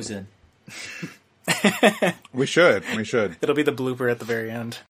leave those in. We should. It'll be the blooper at the very end.